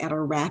gaining weight at a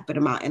rapid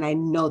amount, and I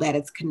know that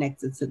it's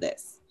connected to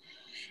this?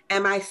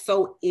 Am I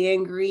so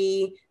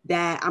angry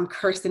that I'm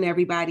cursing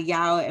everybody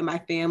out and my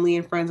family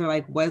and friends are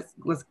like, what's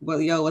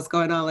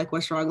going on? Like,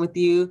 what's wrong with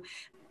you?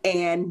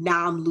 And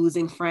now I'm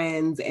losing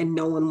friends and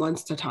no one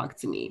wants to talk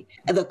to me.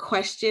 The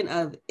question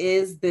of,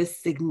 is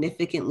this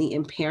significantly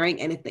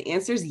impairing? And if the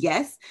answer is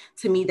yes,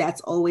 to me,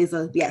 that's always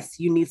a yes,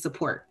 you need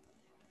support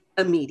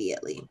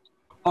immediately.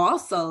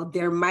 Also,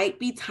 there might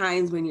be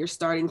times when you're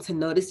starting to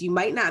notice, you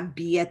might not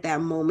be at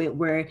that moment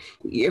where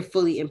you're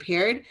fully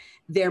impaired.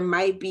 There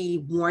might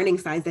be warning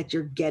signs that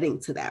you're getting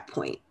to that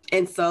point.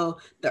 And so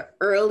the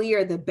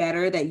earlier, the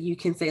better that you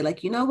can say,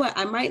 like, you know what,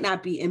 I might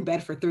not be in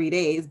bed for 3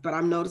 days, but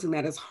I'm noticing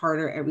that it's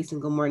harder every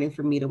single morning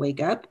for me to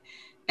wake up.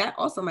 That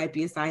also might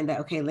be a sign that,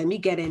 okay, let me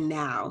get in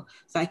now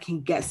so I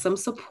can get some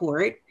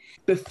support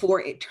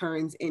before it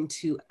turns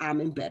into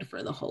I'm in bed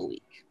for the whole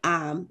week.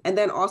 And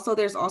then also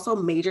there's also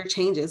major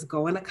changes,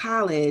 going to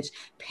college,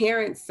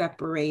 parents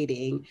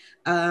separating,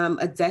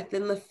 a death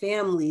in the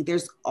family.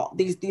 There's all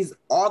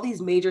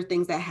these major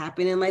things that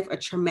happen in life, a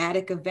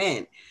traumatic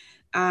event,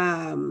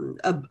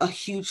 a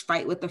huge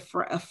fight with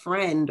a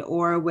friend,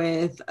 or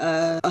with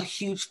a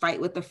huge fight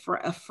with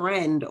a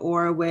friend,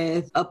 or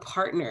with a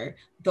partner.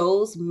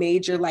 Those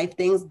major life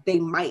things, they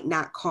might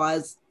not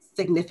cause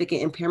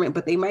significant impairment,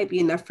 but they might be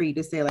enough for you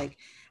to say, like,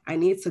 I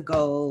need to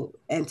go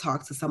and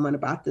talk to someone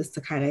about this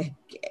to kind of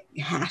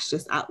hash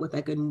this out with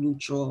like a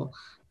neutral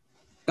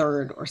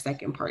third or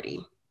second party.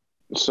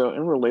 So,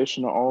 in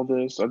relation to all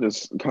this, I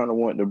just kind of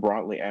want to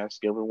broadly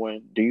ask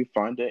everyone, do you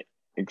find it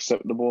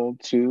acceptable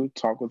to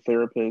talk with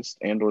therapists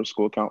and or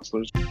school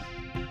counselors?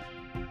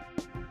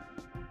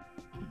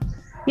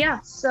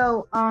 Yeah,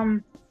 so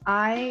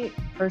I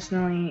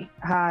personally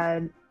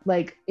had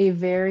like a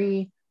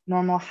very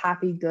normal,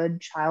 happy,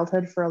 good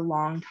childhood for a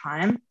long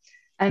time.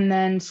 And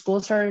then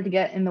school started to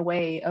get in the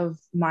way of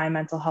my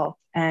mental health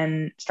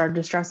and started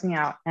to stress me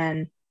out.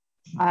 And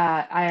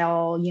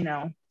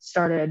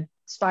started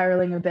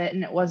spiraling a bit,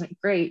 and it wasn't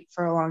great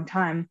for a long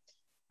time.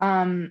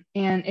 And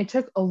it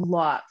took a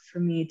lot for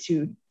me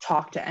to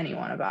talk to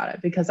anyone about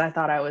it because I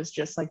thought I was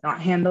just like not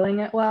handling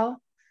it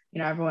well.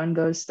 Everyone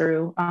goes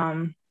through,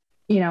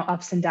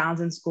 ups and downs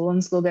in school,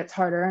 and school gets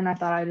harder. And I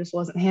thought I just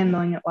wasn't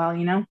handling it well.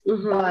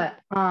 Mm-hmm. But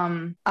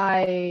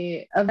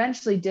I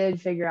eventually did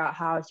figure out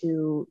how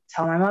to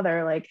tell my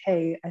mother, like,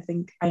 hey, I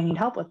think I need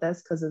help with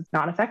this because it's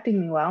not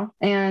affecting me well.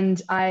 And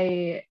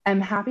I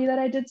am happy that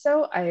I did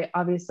so.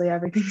 Obviously,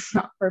 everything's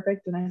not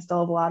perfect and I still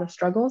have a lot of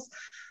struggles.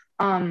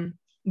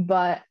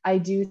 But I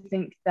do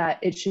think that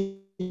it should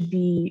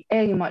be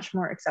much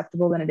more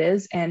acceptable than it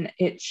is. And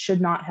it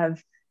should not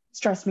have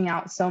stressed me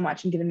out so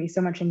much and given me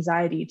so much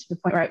anxiety to the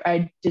point where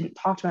I didn't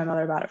talk to my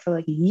mother about it for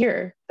like a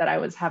year, that I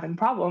was having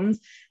problems,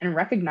 and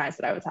recognize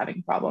that I was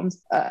having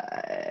problems.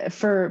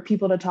 For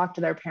people to talk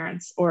to their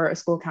parents or a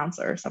school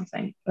counselor or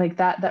something like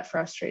that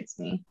frustrates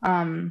me,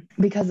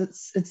 because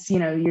it's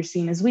you're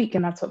seen as weak.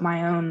 And that's what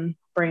my own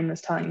brain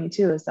was telling me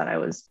too, is that I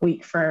was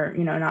weak for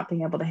not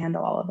being able to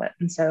handle all of it.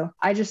 And so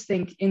I just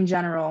think in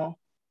general,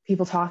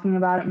 people talking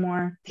about it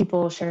more,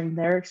 people sharing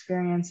their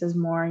experiences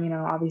more,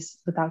 obviously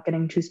without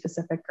getting too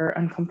specific or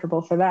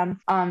uncomfortable for them,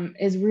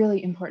 is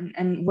really important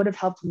and would have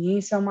helped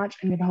me so much,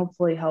 and can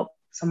hopefully help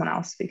someone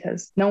else,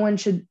 because no one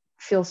should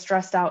feel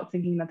stressed out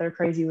thinking that they're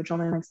crazy, which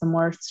only makes them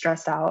more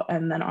stressed out.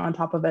 And then on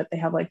top of it, they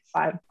have like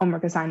 5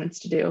 homework assignments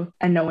to do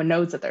and no one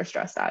knows that they're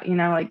stressed out.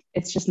 Like,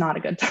 it's just not a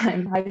good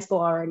time. High school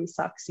already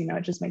sucks.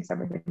 It just makes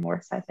everything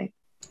worse, I think.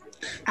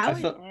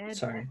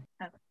 Sorry.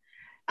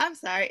 I'm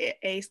sorry,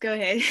 Ace, go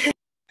ahead.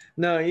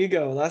 No, you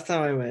go. Last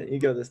time I went, you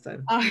go this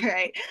time. All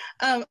right.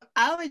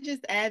 I would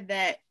just add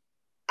that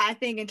I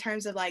think in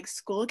terms of like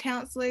school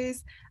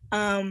counselors,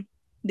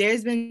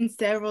 there's been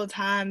several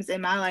times in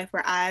my life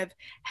where I've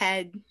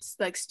had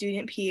like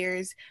student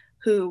peers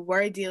who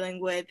were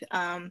dealing with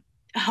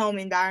home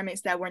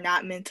environments that were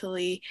not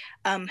mentally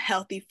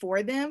healthy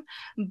for them,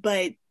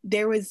 but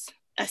there was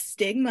a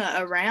stigma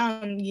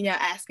around,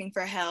 asking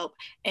for help,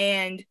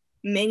 and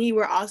many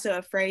were also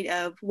afraid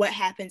of what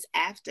happens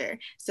after.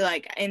 So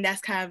and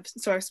that's kind of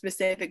sort of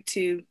specific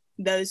to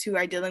those who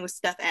are dealing with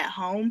stuff at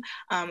home.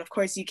 Of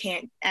course, you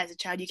can't, as a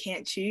child, you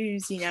can't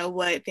choose,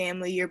 what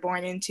family you're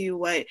born into,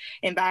 what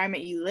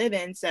environment you live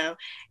in. So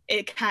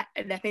I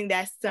think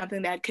that's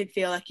something that could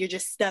feel like you're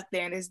just stuck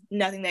there and there's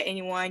nothing that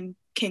anyone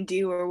can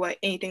do or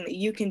anything that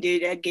you can do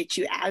to get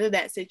you out of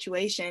that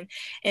situation.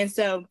 And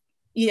so,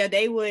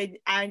 they would,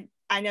 I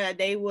know that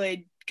they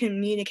would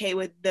communicate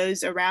with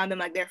those around them,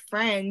 like their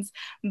friends,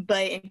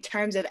 but in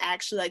terms of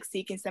actually like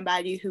seeking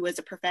somebody who was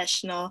a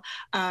professional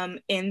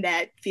in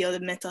that field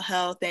of mental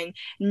health and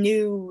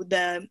knew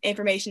the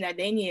information that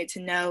they needed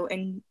to know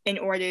in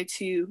order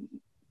to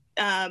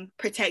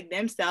protect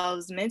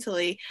themselves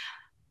mentally,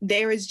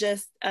 there was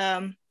just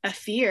a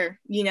fear,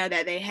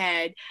 that they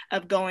had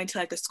of going to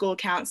like a school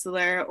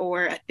counselor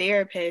or a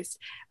therapist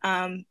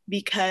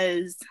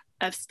because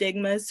of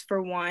stigmas,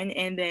 for one,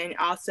 and then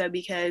also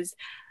because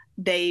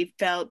they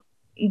felt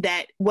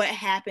that what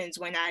happens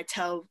when I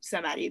tell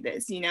somebody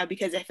this,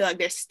 because I feel like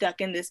they're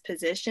stuck in this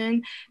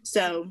position.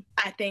 So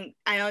I think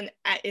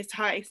it's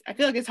hard. I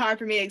feel like it's hard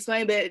for me to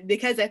explain, but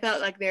because I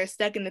felt like they're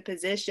stuck in the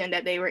position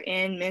that they were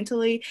in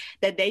mentally,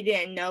 that they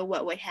didn't know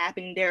what would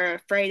happen. They're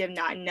afraid of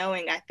not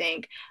knowing, I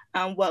think,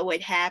 what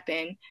would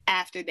happen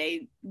after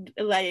they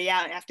let it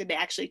out and after they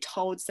actually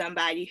told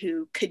somebody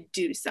who could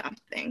do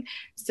something.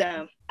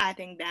 So I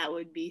think that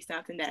would be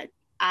something that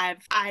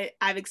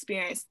I've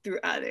experienced through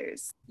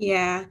others.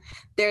 Yeah,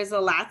 there's a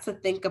lot to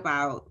think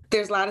about.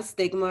 There's a lot of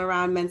stigma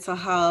around mental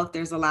health.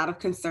 There's a lot of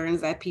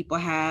concerns that people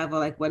have, or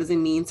like, what does it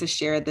mean to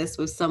share this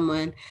with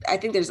someone? I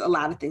think there's a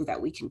lot of things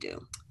that we can do.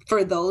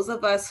 For those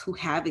of us who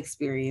have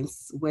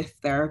experience with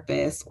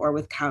therapists or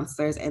with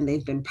counselors and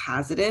they've been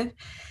positive,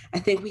 I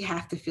think we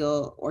have to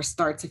feel or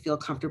start to feel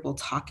comfortable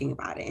talking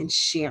about it and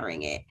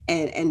sharing it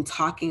and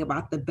talking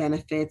about the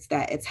benefits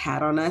that it's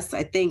had on us.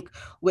 I think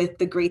with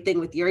the great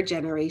thing with your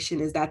generation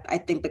is that I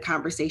think the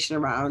conversation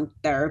around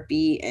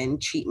therapy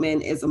and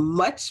treatment is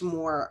much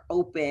more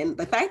open.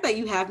 The fact that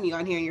you have me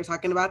on here and you're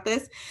talking about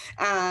this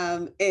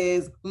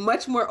is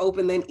much more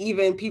open than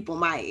even people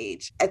my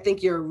age. I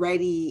think you're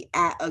ready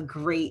at a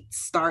great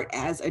start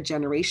as a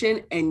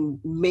generation, and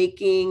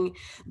making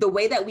the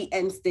way that we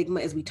end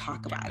stigma is we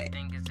talk about it.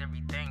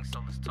 Everything,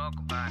 so let's talk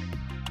about it.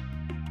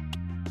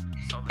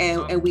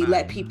 And we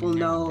let people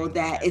know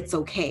that it's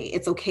okay.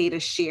 It's okay to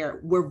share.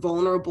 We're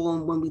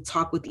vulnerable when we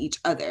talk with each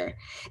other,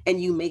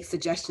 and you make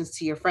suggestions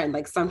to your friend.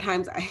 Like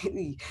sometimes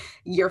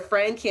your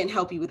friend can't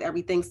help you with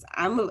everything. So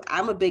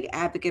I'm a big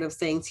advocate of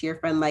saying to your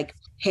friend, like,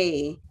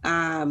 hey,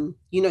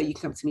 you can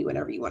come to me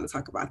whenever you want to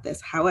talk about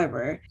this.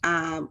 However,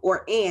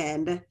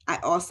 and I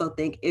also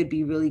think it'd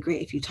be really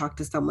great if you talk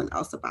to someone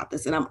else about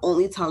this. And I'm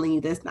only telling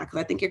you this, not because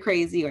I think you're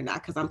crazy or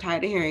not because I'm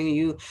tired of hearing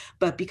you,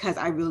 but because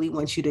I really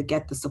want you to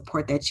get the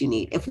support that you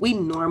need. If we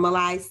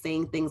normalize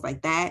saying things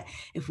like that,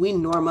 if we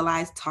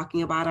normalize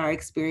talking about our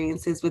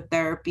experiences with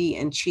therapy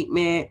and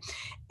treatment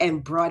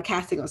and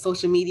broadcasting on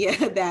social media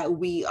that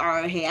we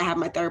are, hey, I have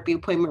my therapy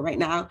appointment right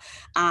now,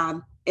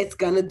 it's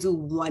going to do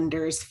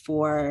wonders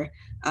for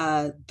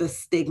the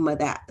stigma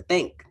that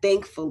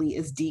thankfully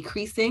is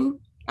decreasing,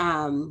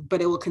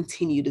 but it will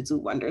continue to do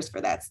wonders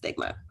for that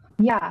stigma.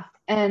 Yeah.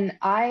 And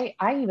I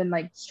even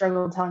like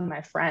struggled telling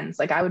my friends,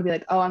 like I would be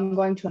like, oh, I'm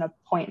going to an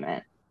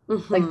appointment.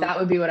 Mm-hmm. Like that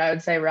would be what I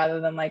would say rather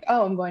than like,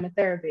 oh, I'm going to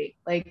therapy.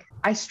 Like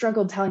I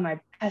struggled telling my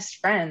best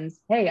friends,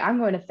 hey, I'm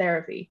going to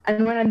therapy.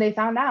 And when they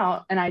found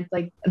out and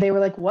they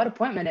were like, what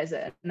appointment is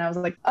it? And I was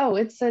like, oh,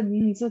 it's a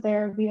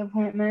therapy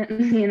appointment,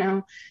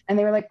 and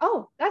they were like,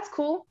 oh, that's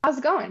cool. How's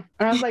it going?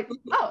 And I was like,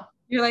 oh,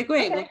 you're like,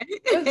 wait, okay.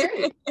 It was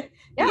great.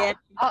 Yeah.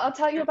 I'll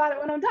tell you about it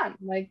when I'm done.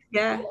 Like,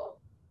 yeah. Cool.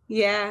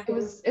 Yeah.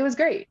 It was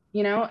great,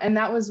 and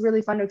that was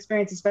really fun to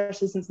experience,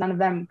 especially since none of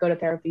them go to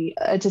therapy.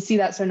 To see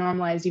that so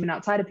normalized even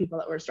outside of people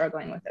that were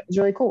struggling with it was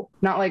really cool.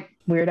 Not like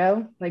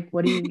weirdo, like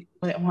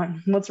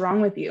what's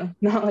wrong with you?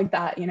 Not like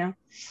that, And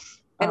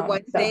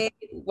one day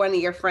one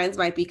of your friends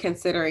might be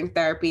considering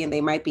therapy and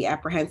they might be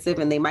apprehensive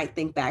and they might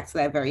think back to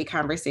that very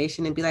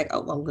conversation and be like,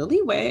 oh, well,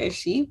 Lily, where is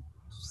she?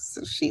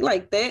 So she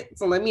liked it,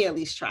 so let me at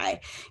least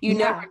try. You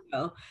never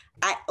know.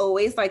 I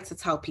always like to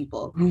tell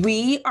people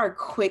we are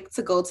quick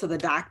to go to the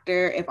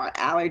doctor if our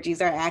allergies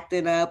are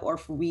acting up, or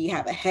if we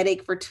have a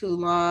headache for too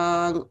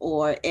long,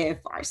 or if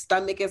our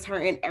stomach is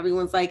hurting.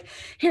 Everyone's like,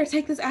 here,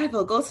 take this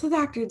Advil, go to the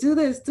doctor, do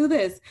this, do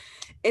this.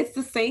 It's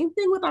the same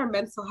thing with our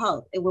mental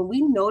health. And when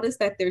we notice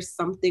that there's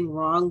something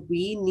wrong,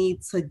 we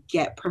need to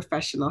get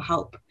professional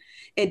help.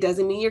 It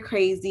doesn't mean you're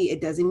crazy.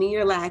 It doesn't mean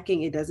you're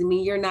lacking. It doesn't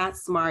mean you're not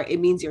smart. It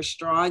means you're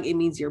strong. It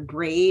means you're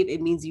brave.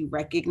 It means you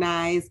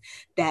recognize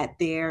that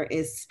there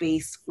is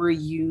space for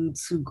you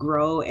to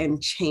grow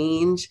and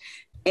change.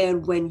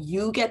 And when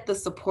you get the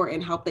support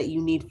and help that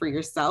you need for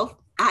yourself,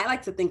 I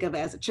like to think of it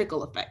as a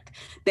trickle effect.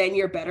 Then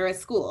you're better at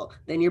school.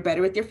 Then you're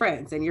better with your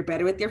friends. Then you're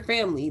better with your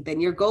family. Then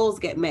your goals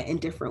get met in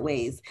different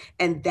ways.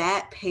 And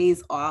that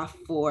pays off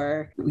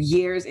for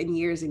years and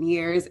years and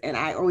years. And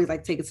I always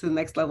like to take it to the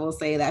next level and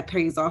say that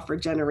pays off for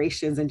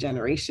generations and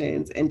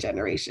generations and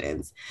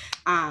generations.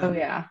 Oh,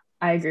 yeah.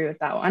 I agree with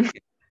that one.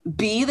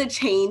 Be the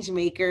change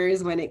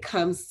makers when it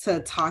comes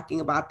to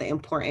talking about the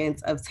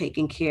importance of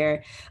taking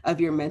care of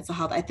your mental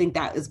health. I think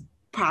that is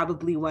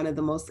probably one of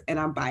the most, and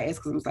I'm biased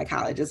because I'm a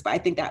psychologist, but I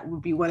think that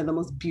would be one of the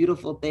most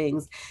beautiful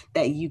things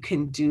that you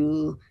can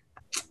do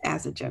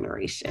as a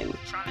generation.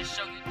 Trying to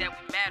show you that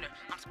we matter.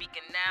 I'm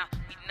speaking now.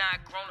 We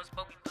not grown-ups,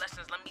 but we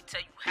blessings. Let me tell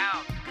you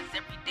how. Because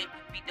every day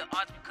we beat the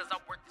odds because our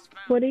work is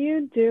found. What do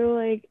you do,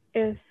 like,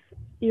 if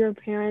your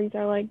parents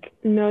are like,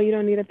 no, you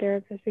don't need a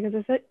therapist? Because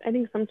I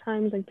think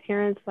sometimes, like,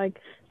 parents like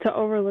to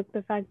overlook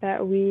the fact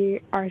that we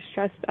are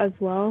stressed as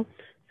well.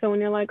 So when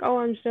you're like, oh,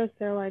 I'm stressed,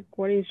 they're like,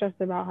 what are you stressed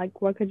about?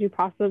 Like, what could you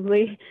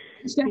possibly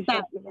be stressed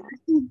about?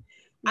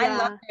 I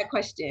love that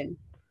question.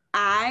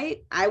 I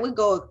would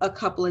go a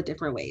couple of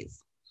different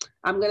ways.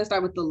 I'm going to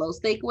start with the low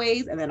stake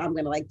ways, and then I'm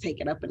going to like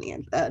take it up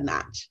a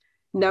notch.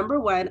 Number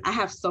one, I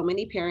have so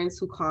many parents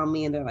who call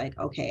me and they're like,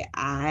 okay,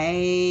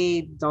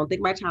 I don't think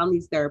my child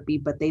needs therapy,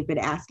 but they've been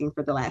asking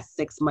for the last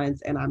 6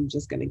 months and I'm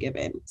just going to give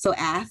in. So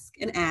ask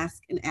and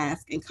ask and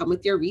ask and come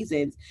with your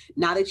reasons.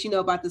 Now that you know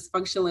about this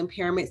functional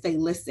impairment, say,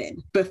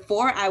 listen,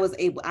 before I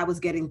was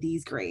getting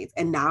these grades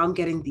and now I'm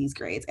getting these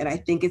grades. And I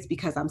think it's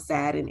because I'm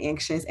sad and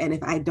anxious. And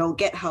if I don't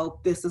get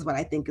help, this is what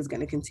I think is going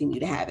to continue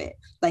to have it.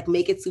 Like,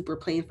 make it super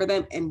plain for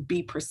them and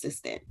be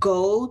persistent.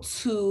 Go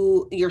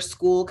to your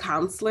school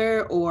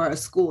counselor or a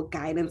school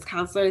guidance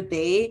counselor,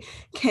 they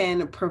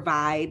can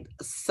provide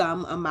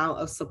some amount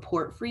of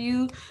support for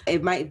you.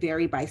 It might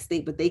vary by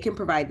state, but they can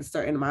provide a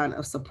certain amount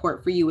of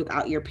support for you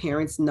without your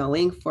parents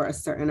knowing for a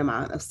certain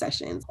amount of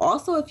sessions.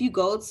 Also, if you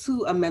go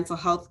to a mental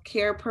health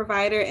care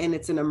provider and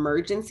it's an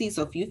emergency,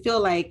 so if you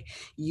feel like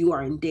you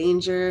are in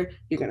danger,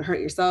 you're going to hurt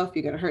yourself,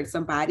 you're going to hurt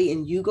somebody,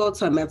 and you go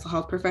to a mental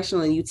health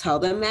professional and you tell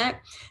them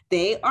that,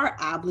 they are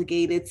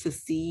obligated to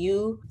see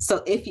you.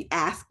 So if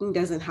asking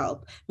doesn't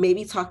help,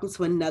 maybe talking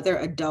to another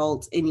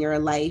adult in your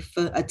life,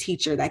 a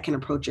teacher that can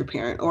approach your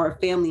parent, or a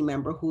family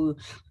member who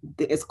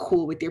is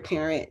cool with your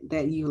parent,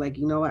 that you like,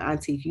 you know what,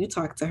 auntie, if you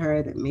talk to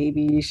her, that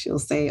maybe she'll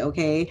say,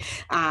 okay,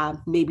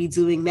 maybe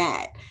doing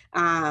that.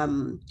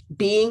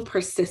 Being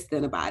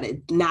persistent about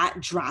it,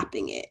 not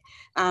dropping it.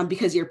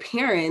 Because your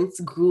parents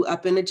grew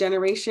up in a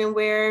generation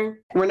where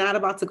we're not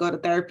about to go to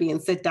therapy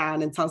and sit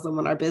down and tell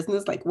someone our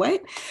business, like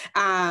what?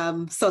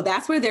 So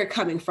that's where they're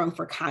coming from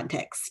for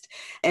context.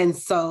 And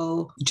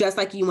so just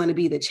like you want to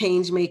be the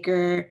change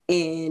maker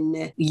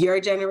in your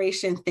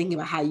generation, thinking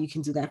about how you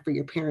can do that for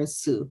your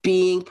parents too.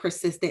 Being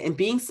persistent and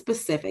being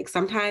specific.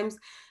 Sometimes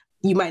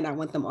you might not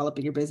want them all up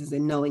in your business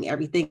and knowing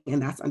everything,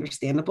 and that's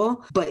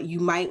understandable, but you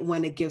might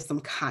want to give some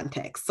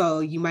context. So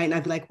you might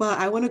not be like, well,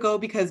 I want to go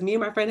because me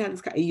and my friend had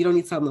this. You don't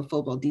need to tell them the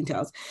full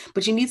details,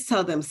 but you need to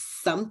tell them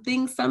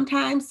something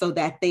sometimes so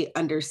that they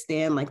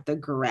understand like the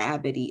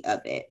gravity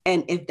of it.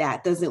 And if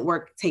that doesn't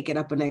work, take it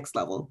up a next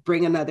level,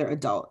 bring another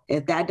adult.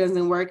 If that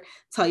doesn't work,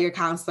 tell your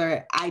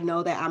counselor, I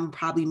know that I'm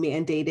probably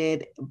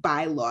mandated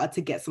by law to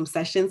get some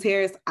sessions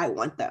here. I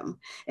want them.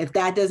 If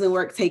that doesn't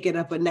work, take it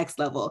up a next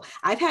level.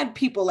 I've had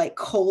people like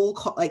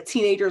like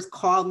teenagers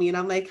call me and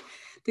I'm like,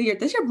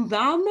 does your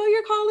mom know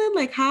you're calling?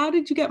 Like, how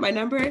did you get my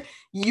number?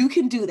 You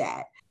can do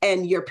that.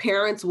 And your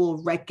parents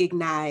will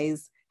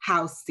recognize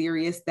how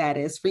serious that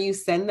is for you.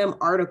 Send them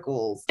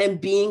articles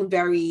and being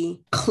very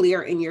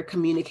clear in your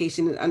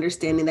communication and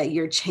understanding that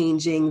you're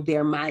changing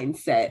their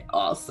mindset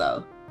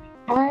also.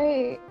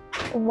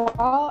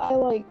 While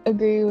I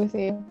agree with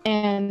you,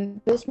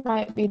 and this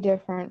might be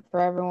different for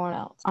everyone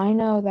else, I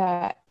know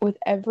that with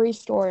every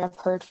story I've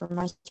heard from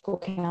my school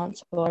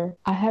counselor,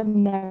 I have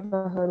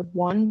never heard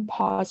one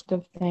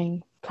positive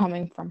thing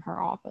coming from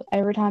her office.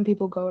 Every time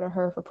people go to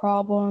her for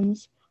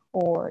problems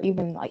or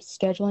even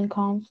scheduling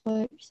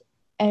conflicts,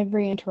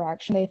 every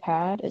interaction they've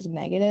had is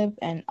negative,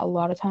 and a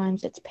lot of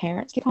times it's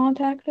parents get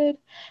contacted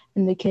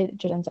and the kid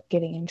just ends up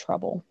getting in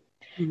trouble.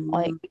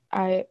 Mm-hmm.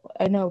 I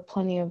know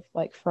plenty of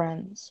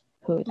friends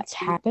who that's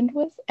happened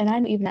with, and I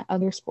know even at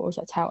other schools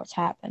that's how it's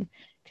happened,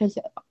 because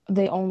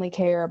they only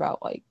care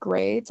about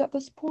grades at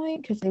this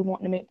point because they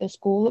want to make the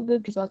school look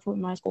good, because that's what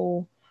my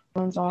school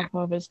runs off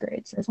of is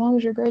grades. As long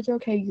as your grades are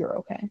okay, you're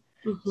okay.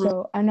 Mm-hmm.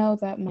 So I know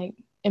that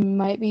it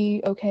might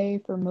be okay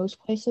for most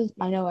places.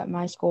 I know at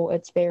my school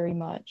it's very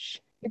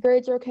much your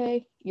grades are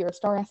okay, you're a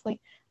star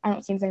athlete, I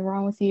don't see anything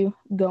wrong with you,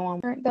 go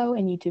on though,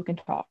 and you two can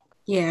talk.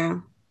 Yeah.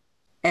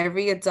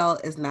 Every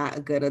adult is not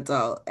a good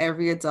adult.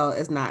 Every adult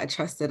is not a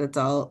trusted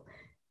adult.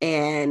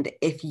 And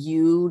if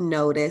you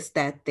notice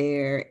that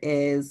there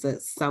is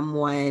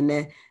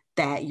someone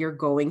that you're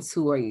going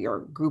to or your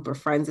group of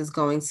friends is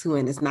going to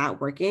and it's not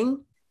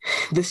working,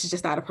 this is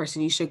just not a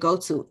person you should go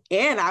to.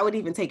 And I would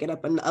even take it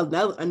up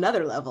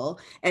another level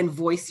and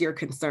voice your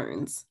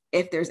concerns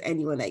if there's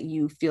anyone that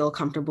you feel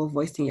comfortable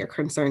voicing your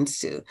concerns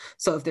to.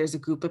 So if there's a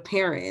group of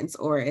parents,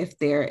 or if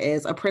there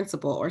is a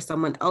principal or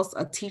someone else,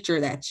 a teacher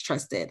that's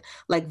trusted,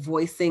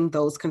 voicing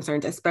those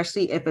concerns,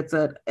 especially if it's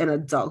an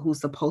adult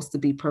who's supposed to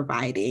be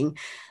providing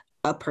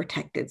a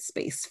protected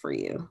space for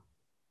you.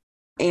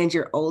 And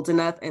you're old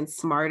enough and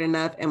smart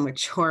enough and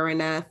mature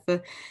enough.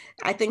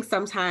 I think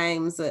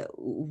sometimes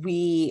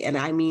we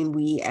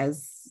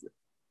as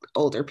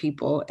older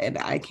people, and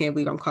I can't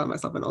believe I'm calling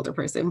myself an older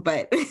person,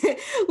 but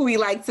we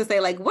like to say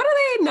what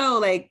do they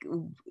know?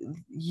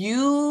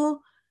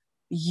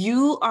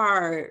 You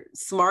are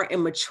smart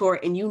and mature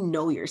and you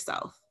know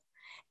yourself.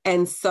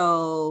 And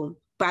so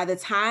by the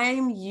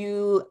time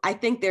I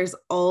think there's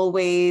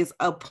always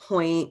a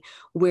point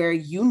where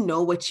you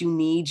know what you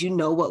need, you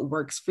know what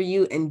works for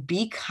you, and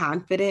be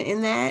confident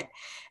in that,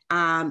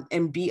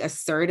 and be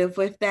assertive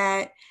with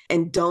that.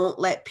 And don't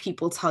let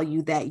people tell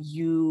you that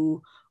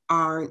you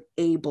aren't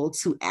able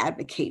to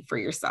advocate for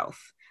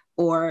yourself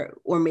or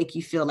make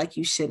you feel like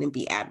you shouldn't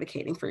be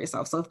advocating for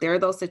yourself. So if there are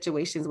those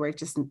situations where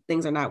just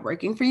things are not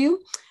working for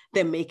you,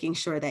 then making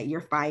sure that you're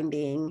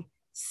finding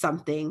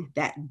something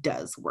that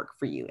does work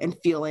for you and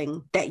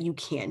feeling that you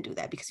can do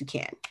that, because you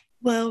can.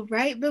 Well,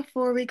 right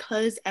before we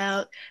close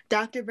out,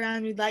 Dr.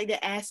 Brown, we'd like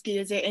to ask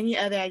you, is there any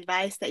other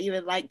advice that you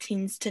would like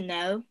teens to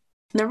know?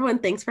 Number one,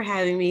 thanks for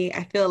having me.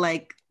 I feel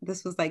like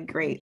this was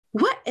great.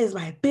 What is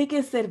my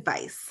biggest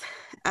advice?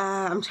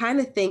 I'm trying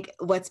to think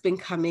what's been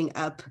coming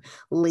up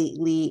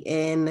lately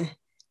in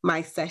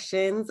my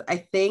sessions. I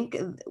think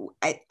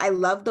I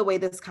love the way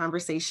this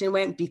conversation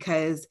went,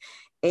 because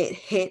it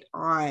hit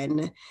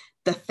on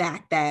the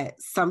fact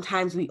that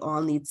sometimes we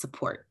all need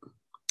support.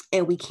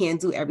 and we can't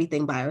do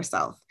everything by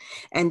ourselves.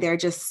 And there are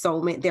just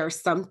so many, there are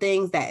some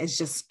things that is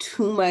just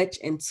too much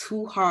and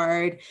too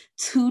hard,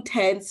 too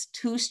tense,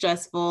 too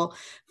stressful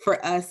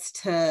for us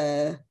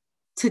to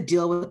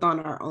deal with on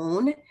our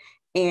own.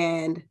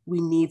 And we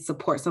need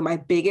support. So my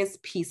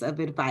biggest piece of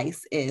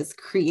advice is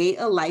create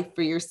a life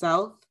for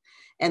yourself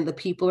and the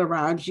people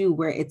around you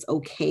where it's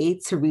okay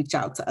to reach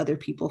out to other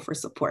people for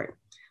support,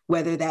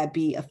 whether that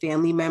be a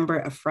family member,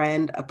 a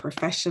friend, a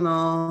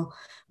professional,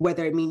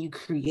 whether it mean you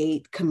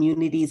create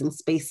communities and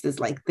spaces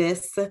like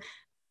this,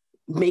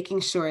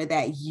 making sure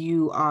that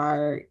you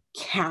are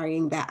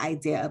carrying that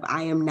idea of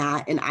I am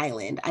not an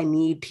island. I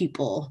need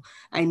people.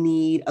 I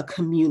need a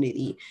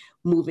community,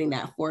 moving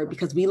that forward,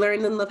 because we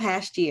learned in the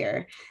past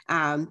year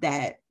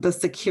that the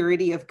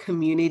security of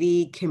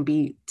community can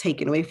be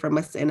taken away from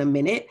us in a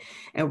minute.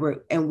 And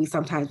we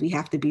sometimes we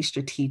have to be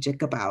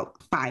strategic about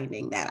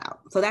finding that out.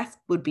 So that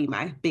would be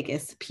my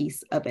biggest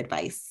piece of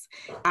advice.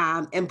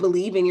 And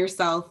believe in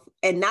yourself,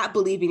 and not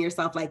believe in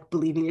yourself like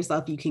believe in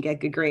yourself you can get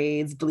good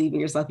grades, believe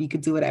in yourself you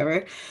could do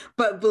whatever,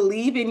 but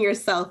believe in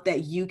yourself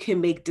that you can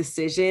make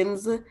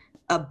decisions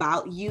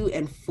about you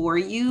and for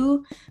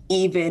you,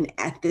 even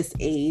at this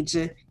age,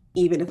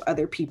 even if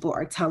other people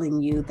are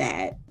telling you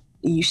that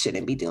you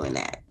shouldn't be doing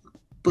that.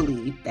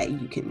 Believe that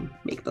you can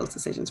make those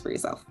decisions for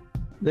yourself.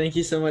 Thank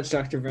you so much,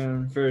 Dr.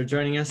 Brown, for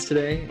joining us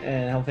today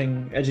and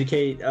helping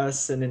educate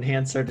us and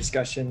enhance our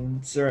discussion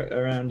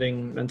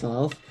surrounding mental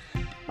health.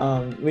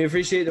 We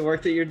appreciate the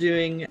work that you're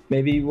doing.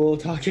 Maybe we'll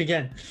talk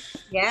again.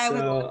 Yeah,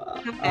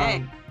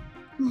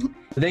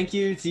 thank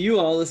you to you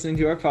all listening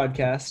to our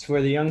podcast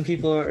where the young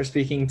people are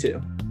speaking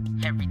too.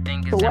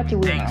 Everything is But what do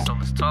we everything, know? so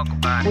let's talk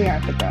about We it.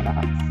 aren't the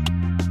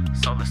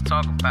grown-ups. So let's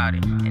talk about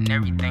it. And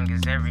everything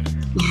is every.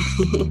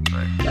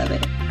 But Love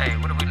it. hey,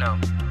 what do we know?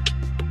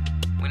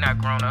 We're not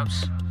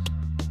grown-ups,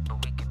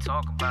 but we can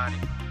talk about it.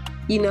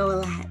 You know a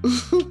lot.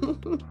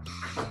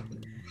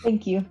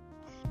 Thank you.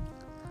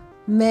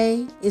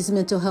 May is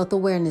Mental Health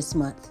Awareness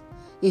Month.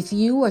 If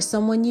you or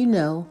someone you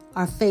know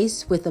are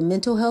faced with a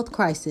mental health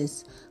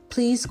crisis,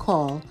 please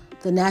call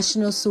the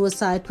National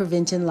Suicide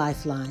Prevention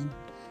Lifeline.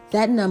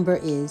 That number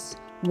is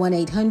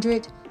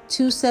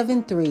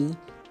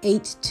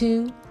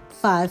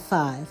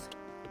 1-800-273-8255.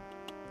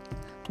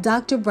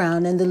 Dr.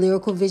 Brown and the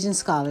Lyrical Vision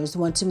Scholars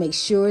want to make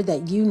sure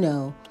that you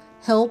know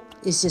help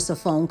is just a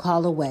phone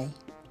call away.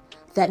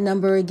 That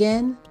number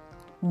again,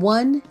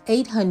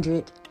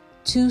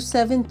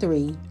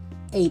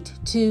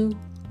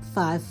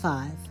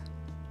 1-800-273-8255.